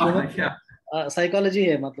 एक human psychology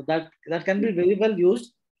है, मतलब that can be very well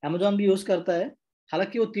used. Amazon भी use करता है.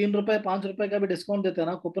 हालांकि वो 3 रुपए 5 रुपए का भी डिस्काउंट देता है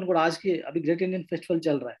ना, कूपन कोड आज की अभी ग्रेट इंडियन फेस्टिवल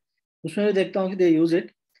चल रहा है, उसमें भी देखता हूँ कि दे use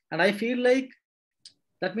it, and I feel like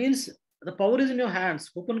that means the power is in your hands.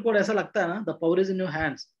 Coupon code ऐसा लगता है ना, the power is in your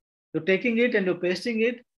hands. You taking it and you pasting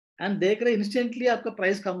it and देख रहे इंस्टेंटली आपका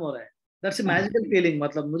price कम हो रहा है. दैट्स अ मैजिकल फीलिंग,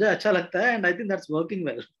 मतलब मुझे अच्छा लगता है, and I think that's working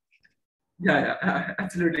well. Yeah,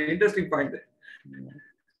 absolutely interesting point there.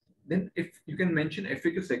 Then if you can mention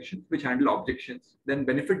FAQ sections which handle objections, then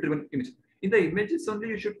benefit driven images. In the images only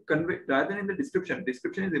you should convey rather than in the description.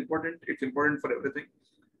 Description is important. It's important for everything,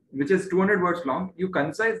 which is 200 words long. You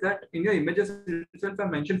concise that in your images itself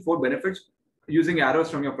and mention 4 benefits using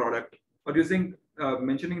arrows from your product, or using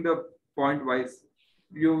mentioning the point wise.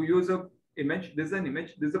 You use a image. This is an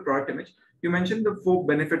image. This is a product image. You mention the 4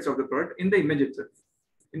 benefits of the product in the image itself,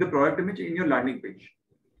 in the product image in your landing page.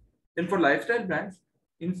 Then for lifestyle brands,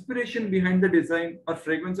 inspiration behind the design or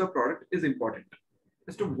fragrance of product is important.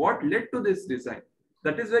 As to what led to this design,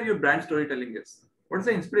 that is where your brand storytelling is. What is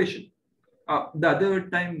the inspiration? The other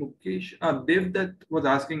time, Mukesh, Dev that was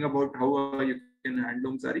asking about how you can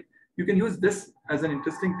handloom sari. You can use this as an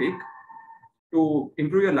interesting take to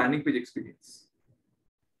improve your landing page experience.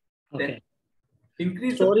 Okay. Then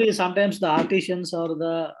increase story. Sometimes the artisans or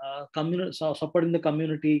the community supporting the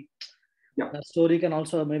community. Yeah. The story can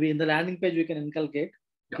also maybe in the landing page we can inculcate.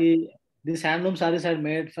 Yeah. These handloom sarees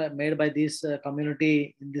are made by this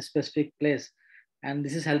community in this specific place, and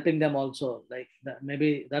this is helping them also, like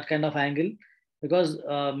maybe that kind of angle, because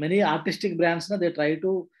many artistic brands now they try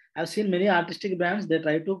to, I've seen many artistic brands, they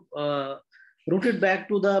try to root it back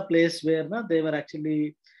to the place where they were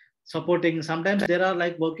actually supporting. Sometimes they are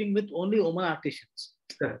like working with only women artisans.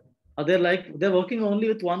 Yeah. Or they're working only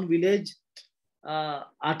with one village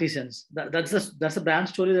artisans. That's the brand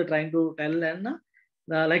story they're trying to tell. And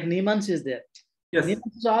like Niemann's is there. Yes.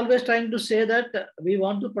 Niemann's is always trying to say that we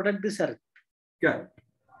want to protect this earth. Yeah.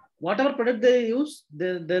 Whatever product they use,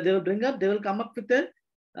 they will bring up, they will come up with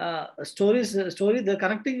a story, they're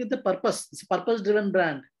connecting with the purpose. It's a purpose-driven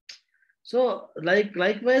brand. So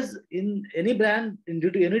likewise, in any brand, any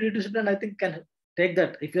D2C brand, I think can take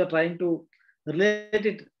that if you're trying to relate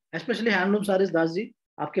it, especially handloom sarees. Das ji,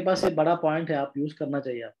 आपके पास एक बड़ा point है, आप use करना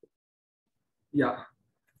चाहिए आपको. Yeah.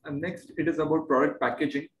 And next, it is about product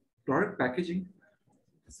packaging. Product packaging.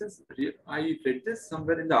 I read this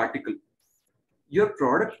somewhere in the article. Your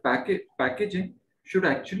product packaging should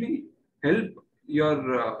actually help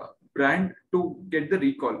your brand to get the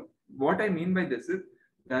recall. What I mean by this is,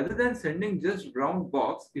 rather than sending just brown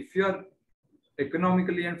box, if you are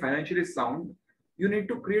economically and financially sound, you need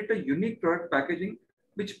to create a unique product packaging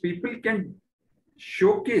which people can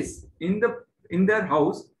showcase in their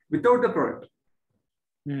house without the product.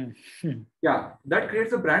 Yeah, that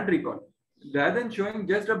creates a brand recall. Rather than showing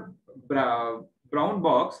just a brown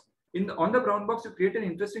box, on the brown box you create an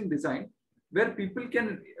interesting design where people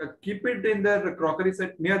can keep it in their crockery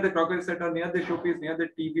set, near the crockery set, or near the showpiece, near the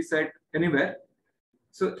TV set, anywhere.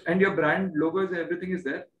 So, and your brand logos, everything is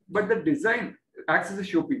there, but the design acts as a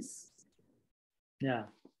showpiece. Yeah,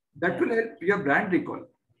 that will help your brand recall.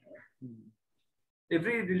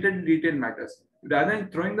 Every little detail matters. Rather than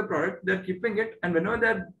throwing the product, they're keeping it, and whenever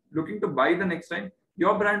they're looking to buy the next time,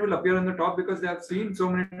 your brand will appear on the top because they have seen so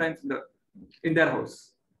many times in their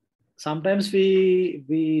house. Sometimes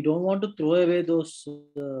we don't want to throw away those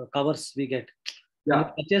covers we get. Yeah. When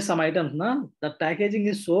you purchase some items, the packaging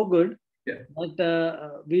is so good. Yeah.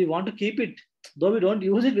 But we want to keep it. Though we don't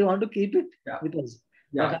use it, we want to keep it yeah. with us.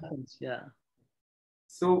 Yeah. That happens. Yeah.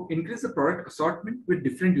 So increase the product assortment with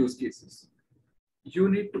different use cases. You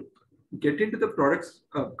need to get into the products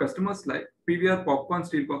customers like PVR, popcorn,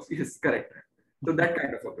 steel box. Yes, correct. So that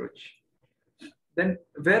kind of approach. Then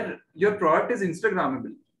where your product is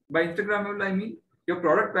Instagrammable. By Instagrammable, I mean your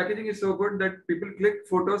product packaging is so good that people click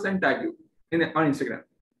photos and tag you on Instagram.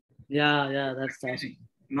 Yeah, that's awesome.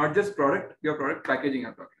 Not just product, your product packaging.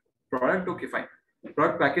 Product, okay, fine.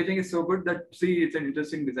 Product packaging is so good that see it's an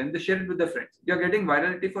interesting design. They share it with their friends. You're getting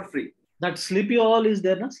virality for free. That Sleepy All is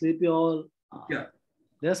there, na? Sleepy All. Yeah.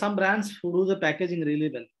 There are some brands who do the packaging really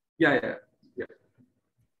well. Yeah.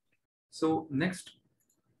 So next,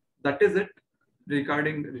 that is it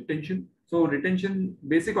regarding retention. So retention,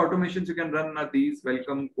 basic automations you can run are these: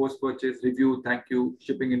 welcome, post-purchase, review, thank you,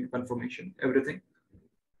 shipping in confirmation, everything.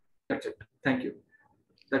 That's it. Thank you.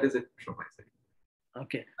 That is it from my side.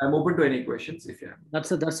 Okay. I'm open to any questions if you have.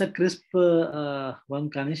 That's a crisp one,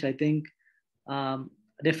 Kanish. I think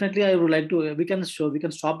definitely I would like to, we can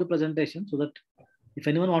stop the presentation so that if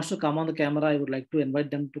anyone wants to come on the camera, I would like to invite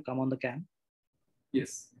them to come on the cam.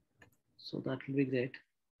 Yes. So that will be great.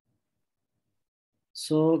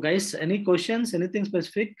 So guys, any questions, anything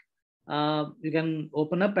specific, you can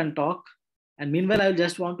open up and talk. And meanwhile, I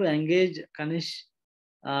just want to engage Kanish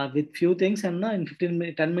with few things, and in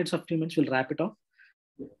 10 minutes or 15 minutes, we'll wrap it off.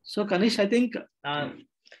 So Kanish, I think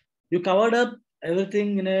you covered up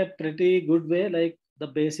everything in a pretty good way, like the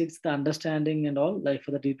basics, the understanding and all, like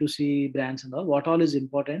for the D2C brands and all, what all is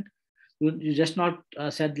important. You just not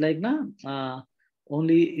said like,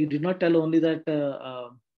 only, you did not tell only that,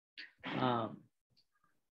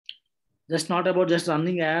 just not about just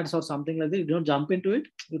running ads or something like that. You don't jump into it.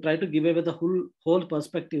 You try to give away the whole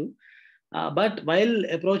perspective. But while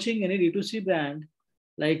approaching any D2C brand,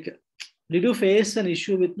 like, did you face an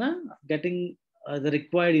issue with getting the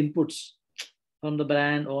required inputs from the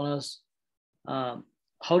brand owners?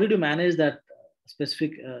 How did you manage that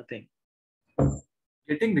specific thing?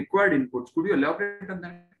 Getting required inputs. Could you elaborate on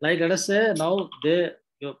that? Like, let us say now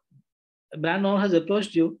your brand owner has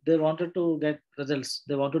approached you. They wanted to get results.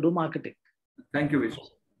 They want to do marketing. Thank you, Vishnu.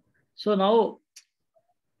 So now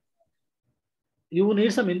you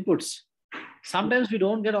need some inputs. Sometimes we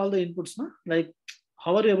don't get all the inputs. Like,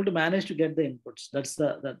 how are you able to manage to get the inputs? That's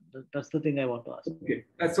the thing I want to ask. Okay.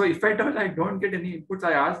 So if I don't get any inputs,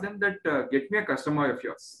 I ask them that get me a customer of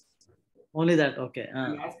yours. Only that, okay.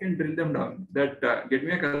 I'll ask and drill them down that get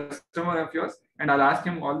me a customer of yours, and I'll ask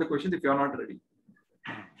him all the questions if you're not ready.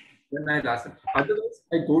 Then I'll ask them. Otherwise,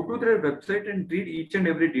 I go to their website and read each and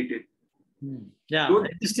every detail. Yeah, so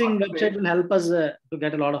existing website will help us to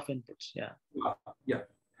get a lot of inputs. Yeah.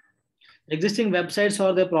 Existing websites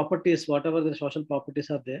or their properties, whatever the social properties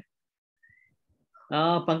are there.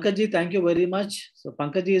 Pankaj ji, thank you very much. So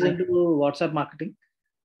Pankaj ji is into WhatsApp marketing.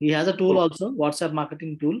 He has a tool also, WhatsApp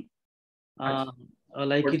marketing tool.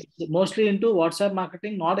 Like it's mostly into WhatsApp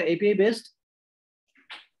marketing, not API based.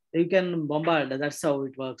 You can bombard. That's how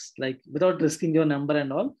it works. Like without risking your number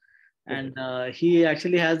and all. And he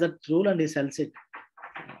actually has that tool and he sells it.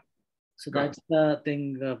 So that's the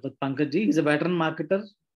thing with Pankaj ji. He's a veteran marketer.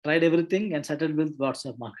 Tried everything and settled with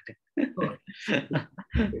WhatsApp marketing.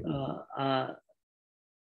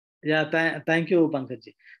 Thank you, Pankaj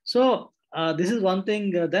ji. So this is one thing.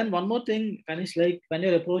 Then one more thing, Kanish, like when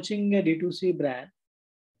you're approaching a D2C brand,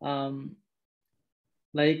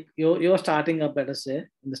 like you're starting up, let us say,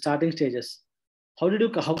 in the starting stages. How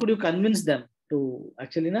could you convince them to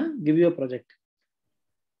actually give you a project?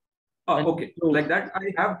 Okay, like that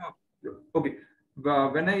I have. Okay,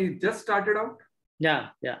 when I just started out. Yeah.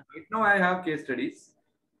 Right now I have case studies.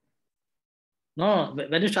 No,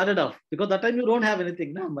 when you started off, because that time you don't have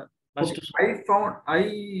anything.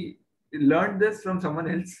 I learned this from someone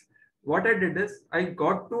else. What I did is I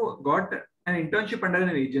got an internship under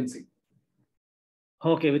an agency.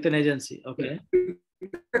 Okay, with an agency. Okay.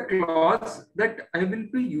 The clause that I will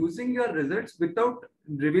be using your results without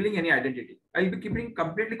revealing any identity. I'll be keeping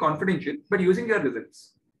completely confidential, but using your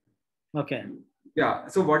results. Okay. Yeah.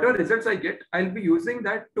 So whatever results I get, I'll be using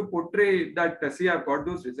that to portray that see, I've got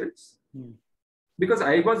those results. Because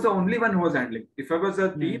I was the only one who was handling. If I was a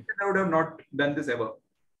team, then I would have not done this ever.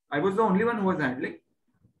 I was the only one who was handling.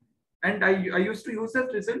 And I used to use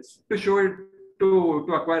that results to show it to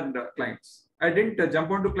acquire the clients. I didn't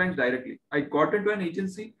jump onto clients directly. I got into an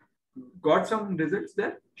agency, got some results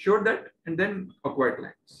there, showed that, and then acquired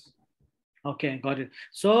clients. Okay, got it.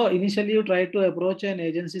 So initially you tried to approach an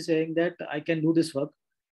agency saying that I can do this work.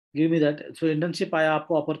 Give me that. So internship आया,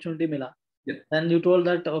 आपको opportunity मिला. Yeah. Then you told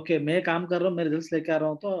that okay, मैं काम कर रहा हूँ, मैं results लेके आ रहा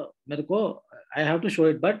हूँ, तो मेरे को I have to show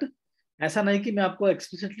it. But ऐसा नहीं कि मैं आपको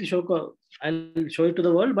explicitly I'll show it to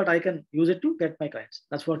the world, but I can use it to get my clients.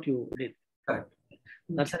 That's what you did. Correct.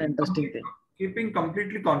 That's an interesting thing. Keeping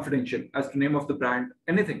completely confidential as to name of the brand,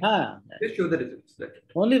 anything. Just show the results.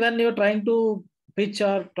 Only when you're trying to pitch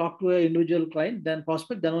or talk to an individual client, then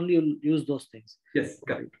prospect, then only you'll use those things. Yes,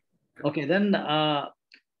 correct. Okay, then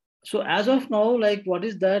so as of now, like what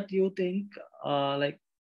is that you think, like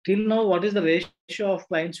till now, what is the ratio of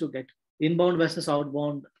clients you get? Inbound versus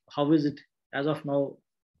outbound, how is it as of now,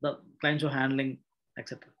 the clients you're handling,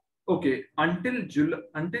 etc.? Okay, until June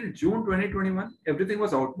 2021, everything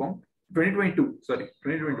was outbound.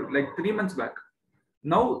 2022, like 3 months back.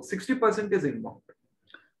 Now 60% is inbound.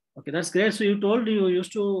 Okay, that's great. So you told you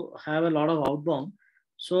used to have a lot of outbound.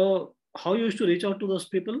 So how you used to reach out to those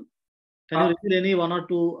people? Can you reveal any one or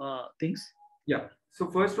two things? Yeah. So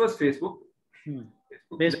first was Facebook.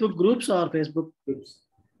 Facebook groups or Facebook groups.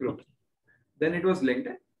 Okay. Then it was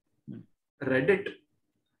LinkedIn, Reddit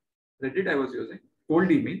I was using, cold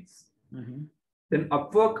emails. Then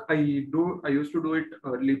Upwork, I used to do it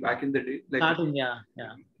early back in the day, like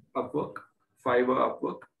Upwork, Fiverr,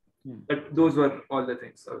 Upwork. But those were all the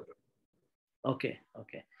things. Okay.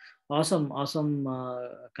 Awesome,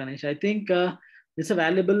 Kanish. I think it's a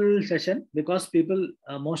valuable session because people,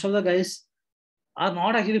 most of the guys are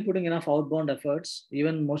not actually putting enough outbound efforts.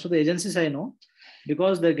 Even most of the agencies I know,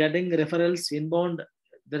 because they're getting referrals inbound,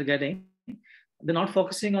 they're not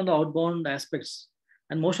focusing on the outbound aspects.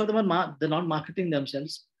 And most of them they're not marketing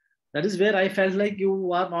themselves. That is where I felt like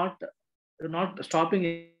you are not stopping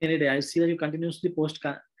any day. I see that you continuously post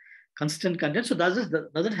consistent content. So does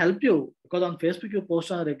it help you? Because on Facebook you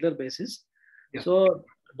post on a regular basis. Yeah. So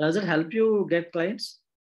does it help you get clients?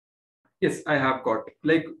 Yes, I have got.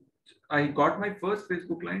 Like I got my first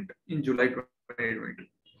Facebook client in July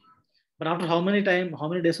 2020. But after how many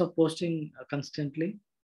days of posting constantly?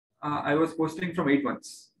 I was posting from 8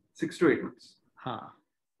 months, 6 to 8 months.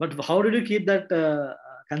 But how did you keep that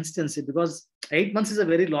consistency? Because 8 months is a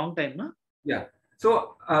very long time, no? Yeah.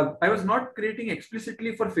 So I was not creating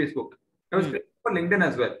explicitly for Facebook. I was creating for LinkedIn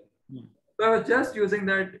as well. So I was just using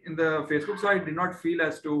that in the Facebook. So I did not feel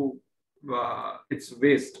as to it's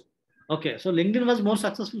waste. Okay. So LinkedIn was more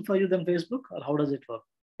successful for you than Facebook, or how does it work?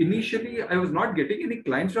 Initially, I was not getting any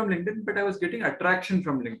clients from LinkedIn, but I was getting attraction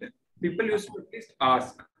from LinkedIn. People used to at least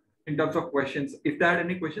ask in terms of questions. If they had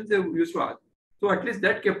any questions, they used to ask. So at least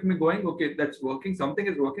that kept me going. Okay, that's working. Something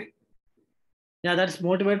is working. Yeah, that's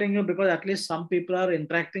motivating you because at least some people are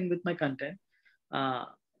interacting with my content.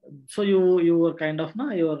 So you were kind of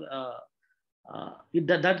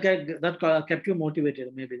that kept you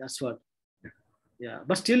motivated. Maybe that's what. Yeah,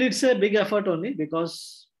 but still it's a big effort only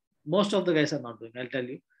because most of the guys are not doing. I'll tell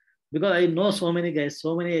you, because I know so many guys,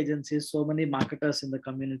 so many agencies, so many marketers in the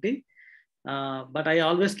community. But I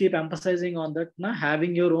always keep emphasizing on that.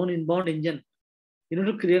 Having your own inbound engine. You need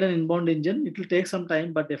to create an inbound engine. It will take some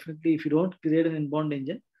time, but definitely if you don't create an inbound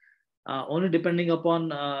engine, only depending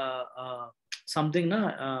upon something,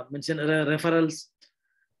 referrals,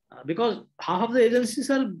 because half of the agencies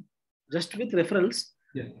are just with referrals.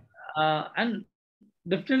 Yeah. And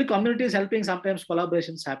definitely community is helping. Sometimes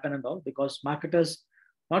collaborations happen and all because marketers,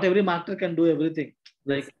 not every marketer can do everything.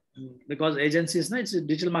 Like because agencies, it's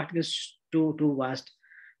digital marketing is too vast.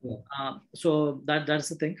 Yeah. So that's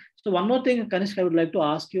the thing. So one more thing, Kanishk, I would like to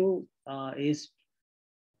ask you is,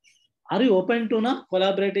 are you open to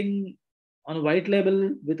collaborating on white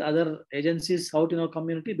label with other agencies out in our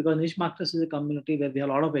community? Because niche marketers is a community where we have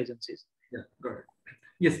a lot of agencies. Yeah, got it.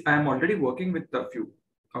 Yes, I am already working with a few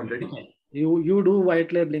already. Okay. You do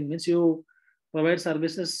white labeling, means you provide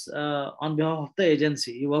services on behalf of the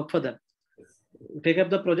agency. You work for them. Yes. You take up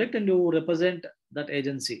the project and you represent that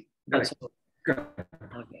agency. That's all.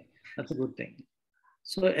 Okay, that's a good thing.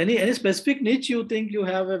 So any specific niche you think you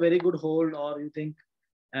have a very good hold, or you think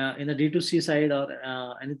in the D2C side or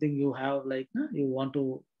anything you have like you want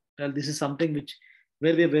to tell this is something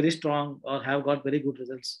where we are very strong or have got very good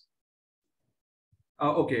results?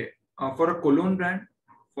 Okay, for a cologne brand,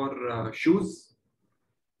 for shoes,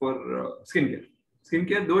 for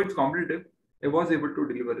skincare, though it's competitive, I was able to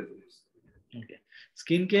deliver results. Okay,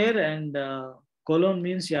 skincare and cologne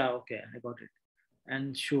means okay, I got it.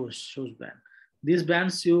 And shoes brand. These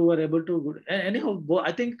brands you were able to anyhow.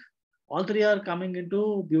 I think all three are coming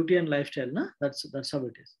into beauty and lifestyle, no? That's how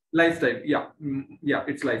it is. Lifestyle, yeah,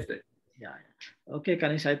 it's lifestyle. Yeah. Okay,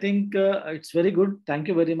 Kanish, I think it's very good. Thank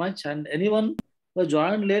you very much. And anyone who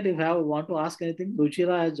joined late, if you want to ask anything,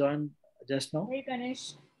 Ruchira has joined just now. Hey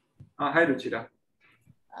Kanish. Hi Ruchira.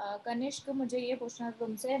 Kanishka, मुझे ये पूछना था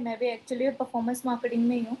तुमसे, मैं भी actually performance marketing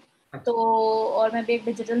में ही हूँ, तो और मैं भी एक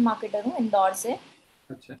डिजिटल मार्केटर हूँ इंदौर से,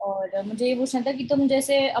 अच्छा, और मुझे ये पूछना था कि तुम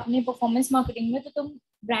जैसे अपनी परफॉर्मेंस मार्केटिंग में तो तुम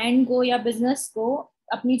ब्रांड को या बिजनेस को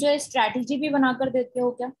अपनी जो स्ट्रैटेजी भी बनाकर देते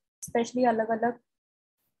हो क्या, स्पेशली अलग अलग?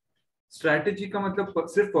 स्ट्रैटेजी का मतलब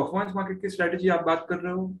सिर्फ परफॉर्मेंस मार्केट की स्ट्रैटेजी आप बात कर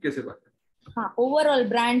रहे हो, कैसे बात? हाँ, overall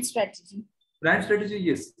brand strategy. Brand strategy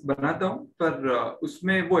yes बनाता हूँ, पर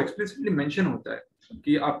उसमें वो एक्सप्लिसिटली मेंशन होता है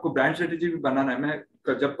कि आपको ब्रांड स्ट्रेटेजी भी बनाना है।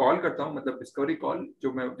 मैं जब कॉल करता हूँ, मतलब डिस्कवरी कॉल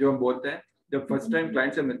जो हम बोलते हैं, जब फर्स्ट टाइम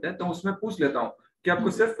क्लाइंट से मिलते हैं, तो उसमें पूछ लेता हूँ कि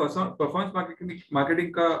आपको सिर्फ परफॉर्मेंस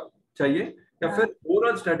मार्केटिंग का चाहिए या फिर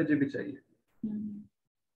ओवरऑल स्ट्रेटेजी भी चाहिए।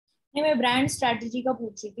 नहीं, मैं ब्रांड स्ट्रैटेजी का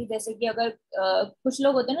पूछ रही थी। जैसे कि अगर कुछ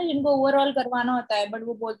लोग होते हैं ना जिनको ओवरऑल करवाना होता है, बट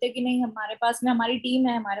वो बोलते हैं कि नहीं, हमारे पास में हमारी टीम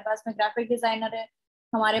है, हमारे पास में ग्राफिक डिजाइनर है,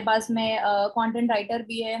 हमारे पास में कंटेंट राइटर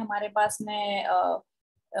भी है, हमारे पास में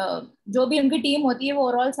जो भी उनकी टीम होती है वो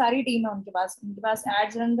ओवरऑल सारी टीम है उनके पास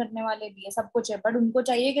एड्स रन करने वाले भी है, सब कुछ है, बट उनको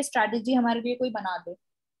चाहिए कि स्ट्रैटेजी हमारे लिए कोई बना दे।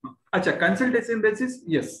 अच्छा, कंसल्टेशन बेसिस,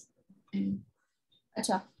 यस।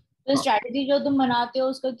 अच्छा, तो स्ट्रैटेजी जो तुम बनाते हो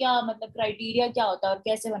उसका क्या मतलब क्राइटेरिया क्या होता है और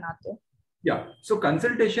कैसे बनाते हो? या सो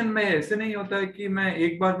कंसल्टेशन में ऐसे नहीं होता है कि मैं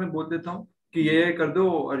एक बार में बोल देता हूँ कि ये कर दो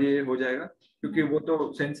और ये हो जाएगा, क्योंकि वो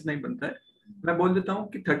तो सेंस नहीं बनता है। मैं बोल देता हूँ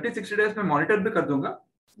कि 30-60 डेज में मॉनिटर भी कर दूंगा,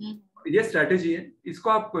 ये स्ट्रैटेजी है, इसको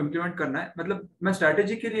आपको इम्प्लीमेंट करना है। मतलब मैं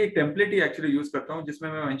स्ट्रैटेजी के लिए एक टेम्पलेट ही एक्चुअली यूज करता हूँ, जिसमें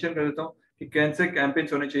मैं मेंशन कर देता हूँ कि कैसे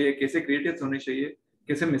कैंपेन्स होने चाहिए, कैसे क्रिएटिव्स होने चाहिए,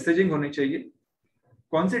 कैसे मैसेजिंग होनी चाहिए,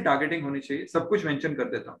 कौन सी टारगेटिंग होनी चाहिए, सब कुछ मेंशन कर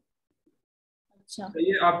देता हूँ। अच्छा,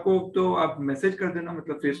 ये आपको तो आप मैसेज कर देना,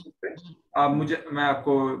 मतलब फेसबुक पे आप मुझे, मैं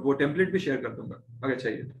आपको वो टेम्पलेट भी शेयर कर दूंगा अगर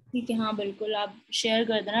चाहिए तो। ठीक है, हाँ बिल्कुल, आप शेयर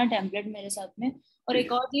कर देना टेम्पलेट मेरे साथ में। और ठीक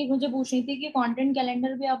एक है। और चीज मुझे पूछनी थी कि कंटेंट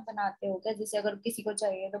कैलेंडर भी आप बनाते हो क्या? जैसे अगर किसी को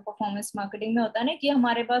चाहिए तो परफॉर्मेंस मार्केटिंग में होता है ना कि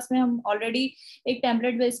हमारे पास में हम ऑलरेडी एक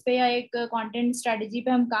टेम्पलेट बेस पे या एक कंटेंट स्ट्रेटेजी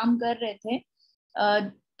पे हम काम कर रहे थे, अ,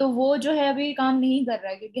 तो वो जो है अभी काम नहीं कर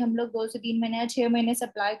रहा है क्योंकि हम लोग 2 से 3 महीने या 6 महीने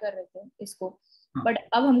सप्लाई कर रहे थे इसको। हाँ, बट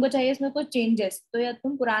अब हमको चाहिए इसमें कुछ चेंजेस, तो या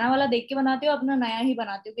तुम पुराना वाला देख के बनाते हो, अपना नया ही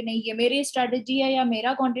बनाते हो कि नहीं ये मेरी स्ट्रेटेजी है या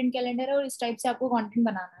मेरा कंटेंट कैलेंडर है और इस टाइप से आपको कंटेंट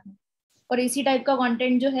बनाना है, और इसी टाइप का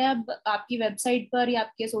कंटेंट जो है अब आपकी वेबसाइट पर या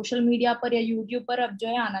आपके सोशल मीडिया पर या यूट्यूब पर अब जो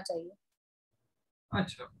है आना चाहिए?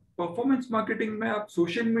 अच्छा, परफॉर्मेंस मार्केटिंग में आप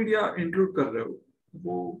सोशल मीडिया इंक्लूड कर रहे हो,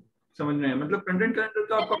 वो समझ में है। मतलब कंटेंट कैलेंडर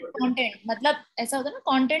तो आपका कंटेंट मतलब ऐसा होता है ना,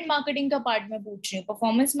 कंटेंट मार्केटिंग का पार्ट में पूछ रही हूँ।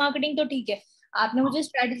 परफॉर्मेंस मार्केटिंग तो ठीक है, आपने मुझे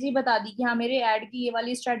स्ट्रेटजी बता दी कि हाँ मेरे ऐड की ये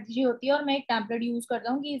वाली स्ट्रेटजी होती है और मैं एक टेम्पलेट यूज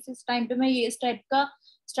करता हूँ कि इस टाइम पे मैं ये इस टाइप का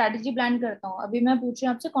स्ट्रेटजी प्लान करता हूँ। अभी मैं पूछ रही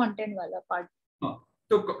हूँ आपसे कंटेंट वाला पार्ट। हाँ,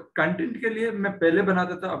 तो कंटेंट के लिए मैं पहले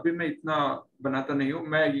बनाता था, अभी मैं इतना बनाता नहीं हूँ।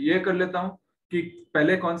 मैं ये कर लेता हूँ कि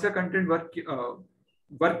पहले कौन सा कंटेंट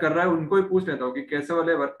वर्क कर रहा है, उनको ही पूछ लेता हूँ कि कैसे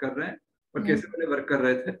वाले वर्क कर रहे हैं और कैसे वाले वर्क कर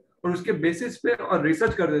रहे थे, और उसके बेसिस पे और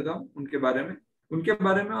रिसर्च कर देता हूँ उनके बारे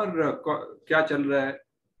में और क्या चल रहा है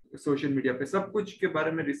सोशल मीडिया पे, सब कुछ के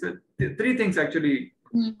बारे में रिसर्च। 3 थिंग्स एक्चुअली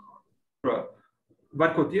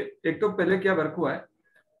वर्क होती है। एक तो पहले क्या वर्क हुआ है,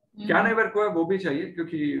 क्या नहीं वर्क हुआ है वो भी चाहिए,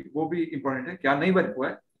 क्योंकि वो भी इंपॉर्टेंट है, क्या नहीं वर्क हुआ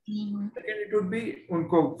है। सेकेंड, इट वुड बी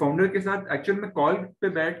उनको फाउंडर के साथ एक्चुअल में कॉल पे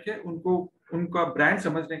बैठ के उनको उनका ब्रांड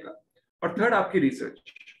समझने का। और थर्ड, आपकी रिसर्च।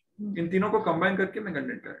 इन तीनों को कंबाइन करके मैं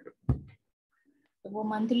कंटेंट करेंगे। तो वो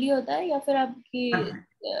मंथली होता है या फिर आपकी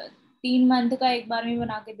 3 मंथ का एक बार में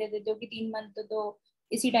बना के दे देते हो कि 3 मंथ तो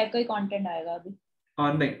इसी टाइप का ही कंटेंट आएगा अभी?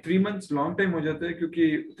 नहीं, 3 मंथ्स लॉन्ग टाइम हो जाते हैं,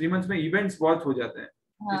 क्योंकि 3 मंथ्स में इवेंट्स बहुत हो जाते हैं।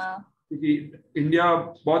 हाँ। क्योंकि इंडिया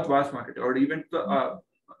बहुत वास्ट मार्केट है और इवेंट तो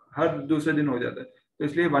हर दूसरे दिन हो जाता है, तो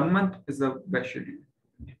इसलिए 1 month is the best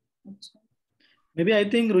schedule. अच्छा। May B I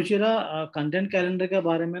think Ruchira content calendar के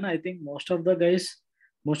बारे में ना, I think most of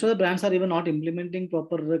the brands are even not implementing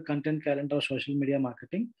proper content calendar और सोशल मीडिया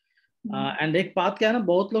मार्केटिंग। एंड एक बात क्या है ना,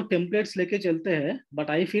 बहुत लोग टेम्पलेट्स लेके चलते हैं, बट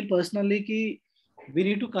आई फील पर्सनली कि we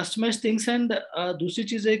need to customise things. And दूसरी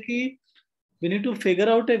चीज है कि we need to figure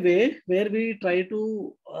out a way where we try to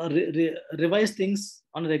revise things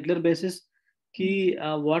on a regular basis कि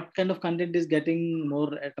what kind of content is getting more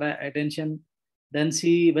attention, then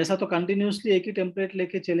see वैसा तो continuously एक ही template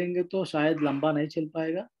लेके चलेंगे तो शायद लंबा नहीं चल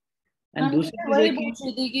पाएगा। हाँ, एंड नहीं, दूसरी मैं चीज है वही कि पूछ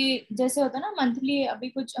रही थी कि जैसे होता है ना मंथली, अभी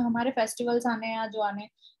कुछ हमारे फेस्टिवल्स आने हैं या जो आने हैं,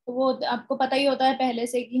 तो वो आपको पता ही होता है पहले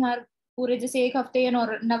से कि हर पूरे जैसे एक हफ्ते या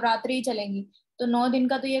नवरात्रि ही चलेंगी, तो 9 दिन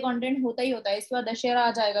का तो ये कंटेंट होता ही होता है। इसके बाद दशहरा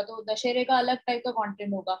आ जाएगा तो दशहरे का अलग टाइप का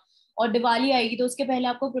कंटेंट होगा, और दिवाली आएगी तो उसके पहले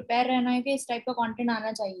आपको प्रिपेयर रहना है कि इस टाइप का कंटेंट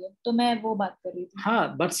आना चाहिए, तो मैं वो बात कर रही थी।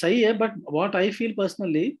 हाँ बट सही है, but what I feel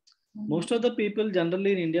personally, most of the people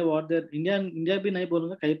generally in India, what there India भी नहीं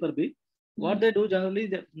बोलूंगा, कहीं पर भी what they do generally,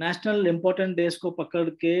 national important days को पकड़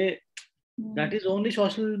के that is only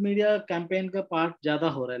social media campaign का पार्ट ज्यादा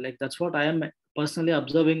हो रहा है, like that's what I am personally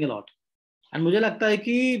observing a lot. And मुझे लगता है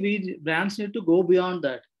कि we brands need to go beyond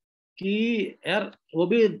that कि यार वो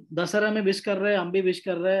भी दशहरा में विश कर रहे हैं, हम भी विश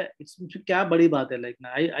कर रहे हैं, इसमें क्या बड़ी बात है, like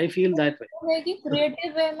I feel that way. है कि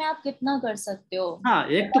क्रिएटिव वे में आप कितना कर सकते हो। हाँ,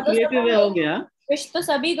 एक तो क्रिएटिव वे हो गया, विश तो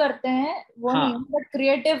सभी करते हैं, वो हाँ, नहीं, बट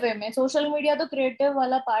क्रिएटिव वे में सोशल मीडिया तो क्रिएटिव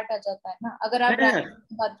वाला पार्ट आ जाता है ना, अगर आप ब्रांड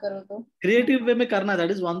की बात करो तो। क्रिएटिव वे में करना,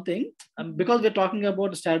 that is one thing, because we are talking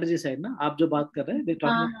about strategy side ना, आप जो बात कर रहे हैं we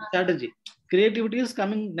talking about strategy, creativity is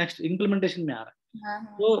coming next, implementation में आ रहा है।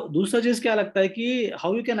 तो दूसरा चीज क्या लगता है कि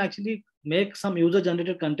how you can actually make some user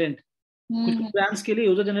generated content. कुछ ब्रांड्स के लिए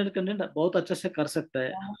यूजर जनरेटेड कंटेंट बहुत अच्छे से कर सकता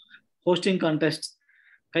है, होस्टिंग कंटेस्ट।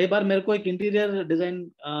 कई बार मेरे को एक इंटीरियर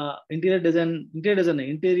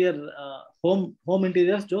होम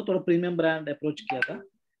इंटीरियर्स जो थोड़ा प्रीमियम ब्रांड अप्रोच किया था,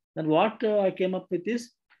 then what I came up with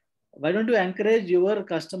is, why don't you encourage your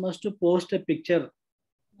customers to post a picture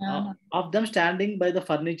of them standing by the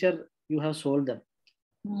furniture you have sold them.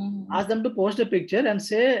 Ask them to post a picture and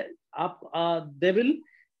say they'll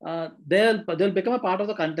become a part of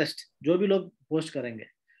the contest, जो भी लोग post करेंगे,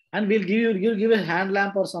 and we'll give a hand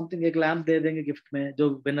lamp or something, एक lamp दे देंगे gift में जो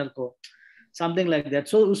winner को, something like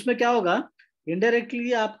that. So उसमें क्या होगा,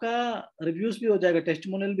 indirectly आपका रिव्यूज भी हो जाएगा,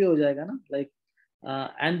 टेस्टिमोनियल भी हो जाएगा ना, like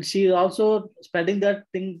and she is also spreading that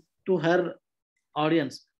thing to her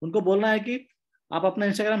audience. उनको बोलना है कि आप अपना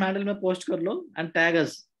इंस्टाग्राम हैंडल में पोस्ट कर लो and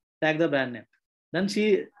tag the brand name, then she,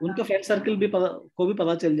 उनका फ्रेंड सर्कल भी को भी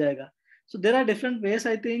पता चल जाएगा. So there are different ways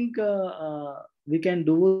I think we can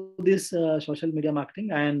do this social media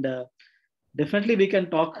marketing, and definitely we can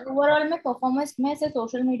talk. Overall मैं परफॉर्मेंस में से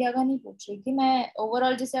सोशल मीडिया का नहीं पूछ रही थी मैं,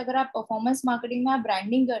 ओवरऑल जैसे अगर आप परफॉर्मेंस मार्केटिंग में आप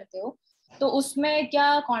ब्रांडिंग करते हो तो उसमें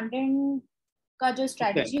क्या कंटेंट का जो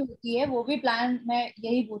स्ट्रेटजी होती है वो भी प्लान, मैं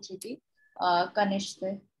यही पूछ रही थी कनिष्क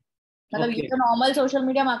से, मतलब ये तो नॉर्मल सोशल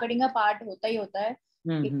मीडिया मार्केटिंग का पार्ट होता ही होता है,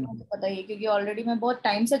 मुझे पता ही है क्योंकि ऑलरेडी मैं बहुत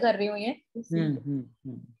टाइम से कर रही हूँ ये।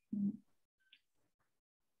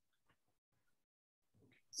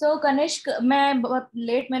 सो कनिष्क, मैं बहुत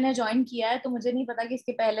लेट मैंने ज्वाइन किया है तो मुझे नहीं पता कि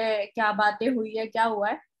इसके पहले क्या बातें हुई है, क्या हुआ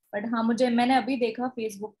है, बट हाँ मैंने अभी देखा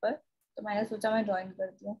फेसबुक पर तो मैंने सोचा मैं ज्वाइन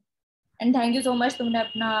करती हूँ। And thank you so much, तुमने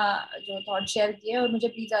अपना जो थॉट शेयर किए, और मुझे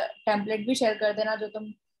प्लीज टेम्पलेट भी शेयर कर देना जो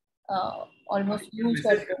तुम ऑलमोस्ट यूज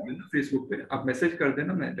करते हो फेसबुक पे, आप मैसेज कर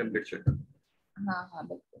देना, मैं टेम्पलेट शेयर कर दूंगा। हाँ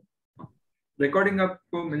बिल्कुल, रिकॉर्डिंग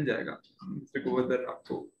आपको मिल जाएगा,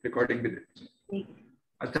 आपको रिकॉर्डिंग भी दे देंगे।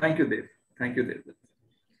 Thank you Dev.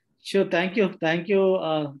 Sure, thank you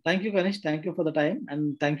Kanish, thank you for the time,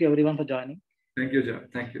 and thank you everyone for joining. Thank you, sir.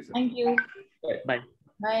 Thank you, sir. Thank you. Bye.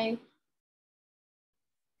 Bye.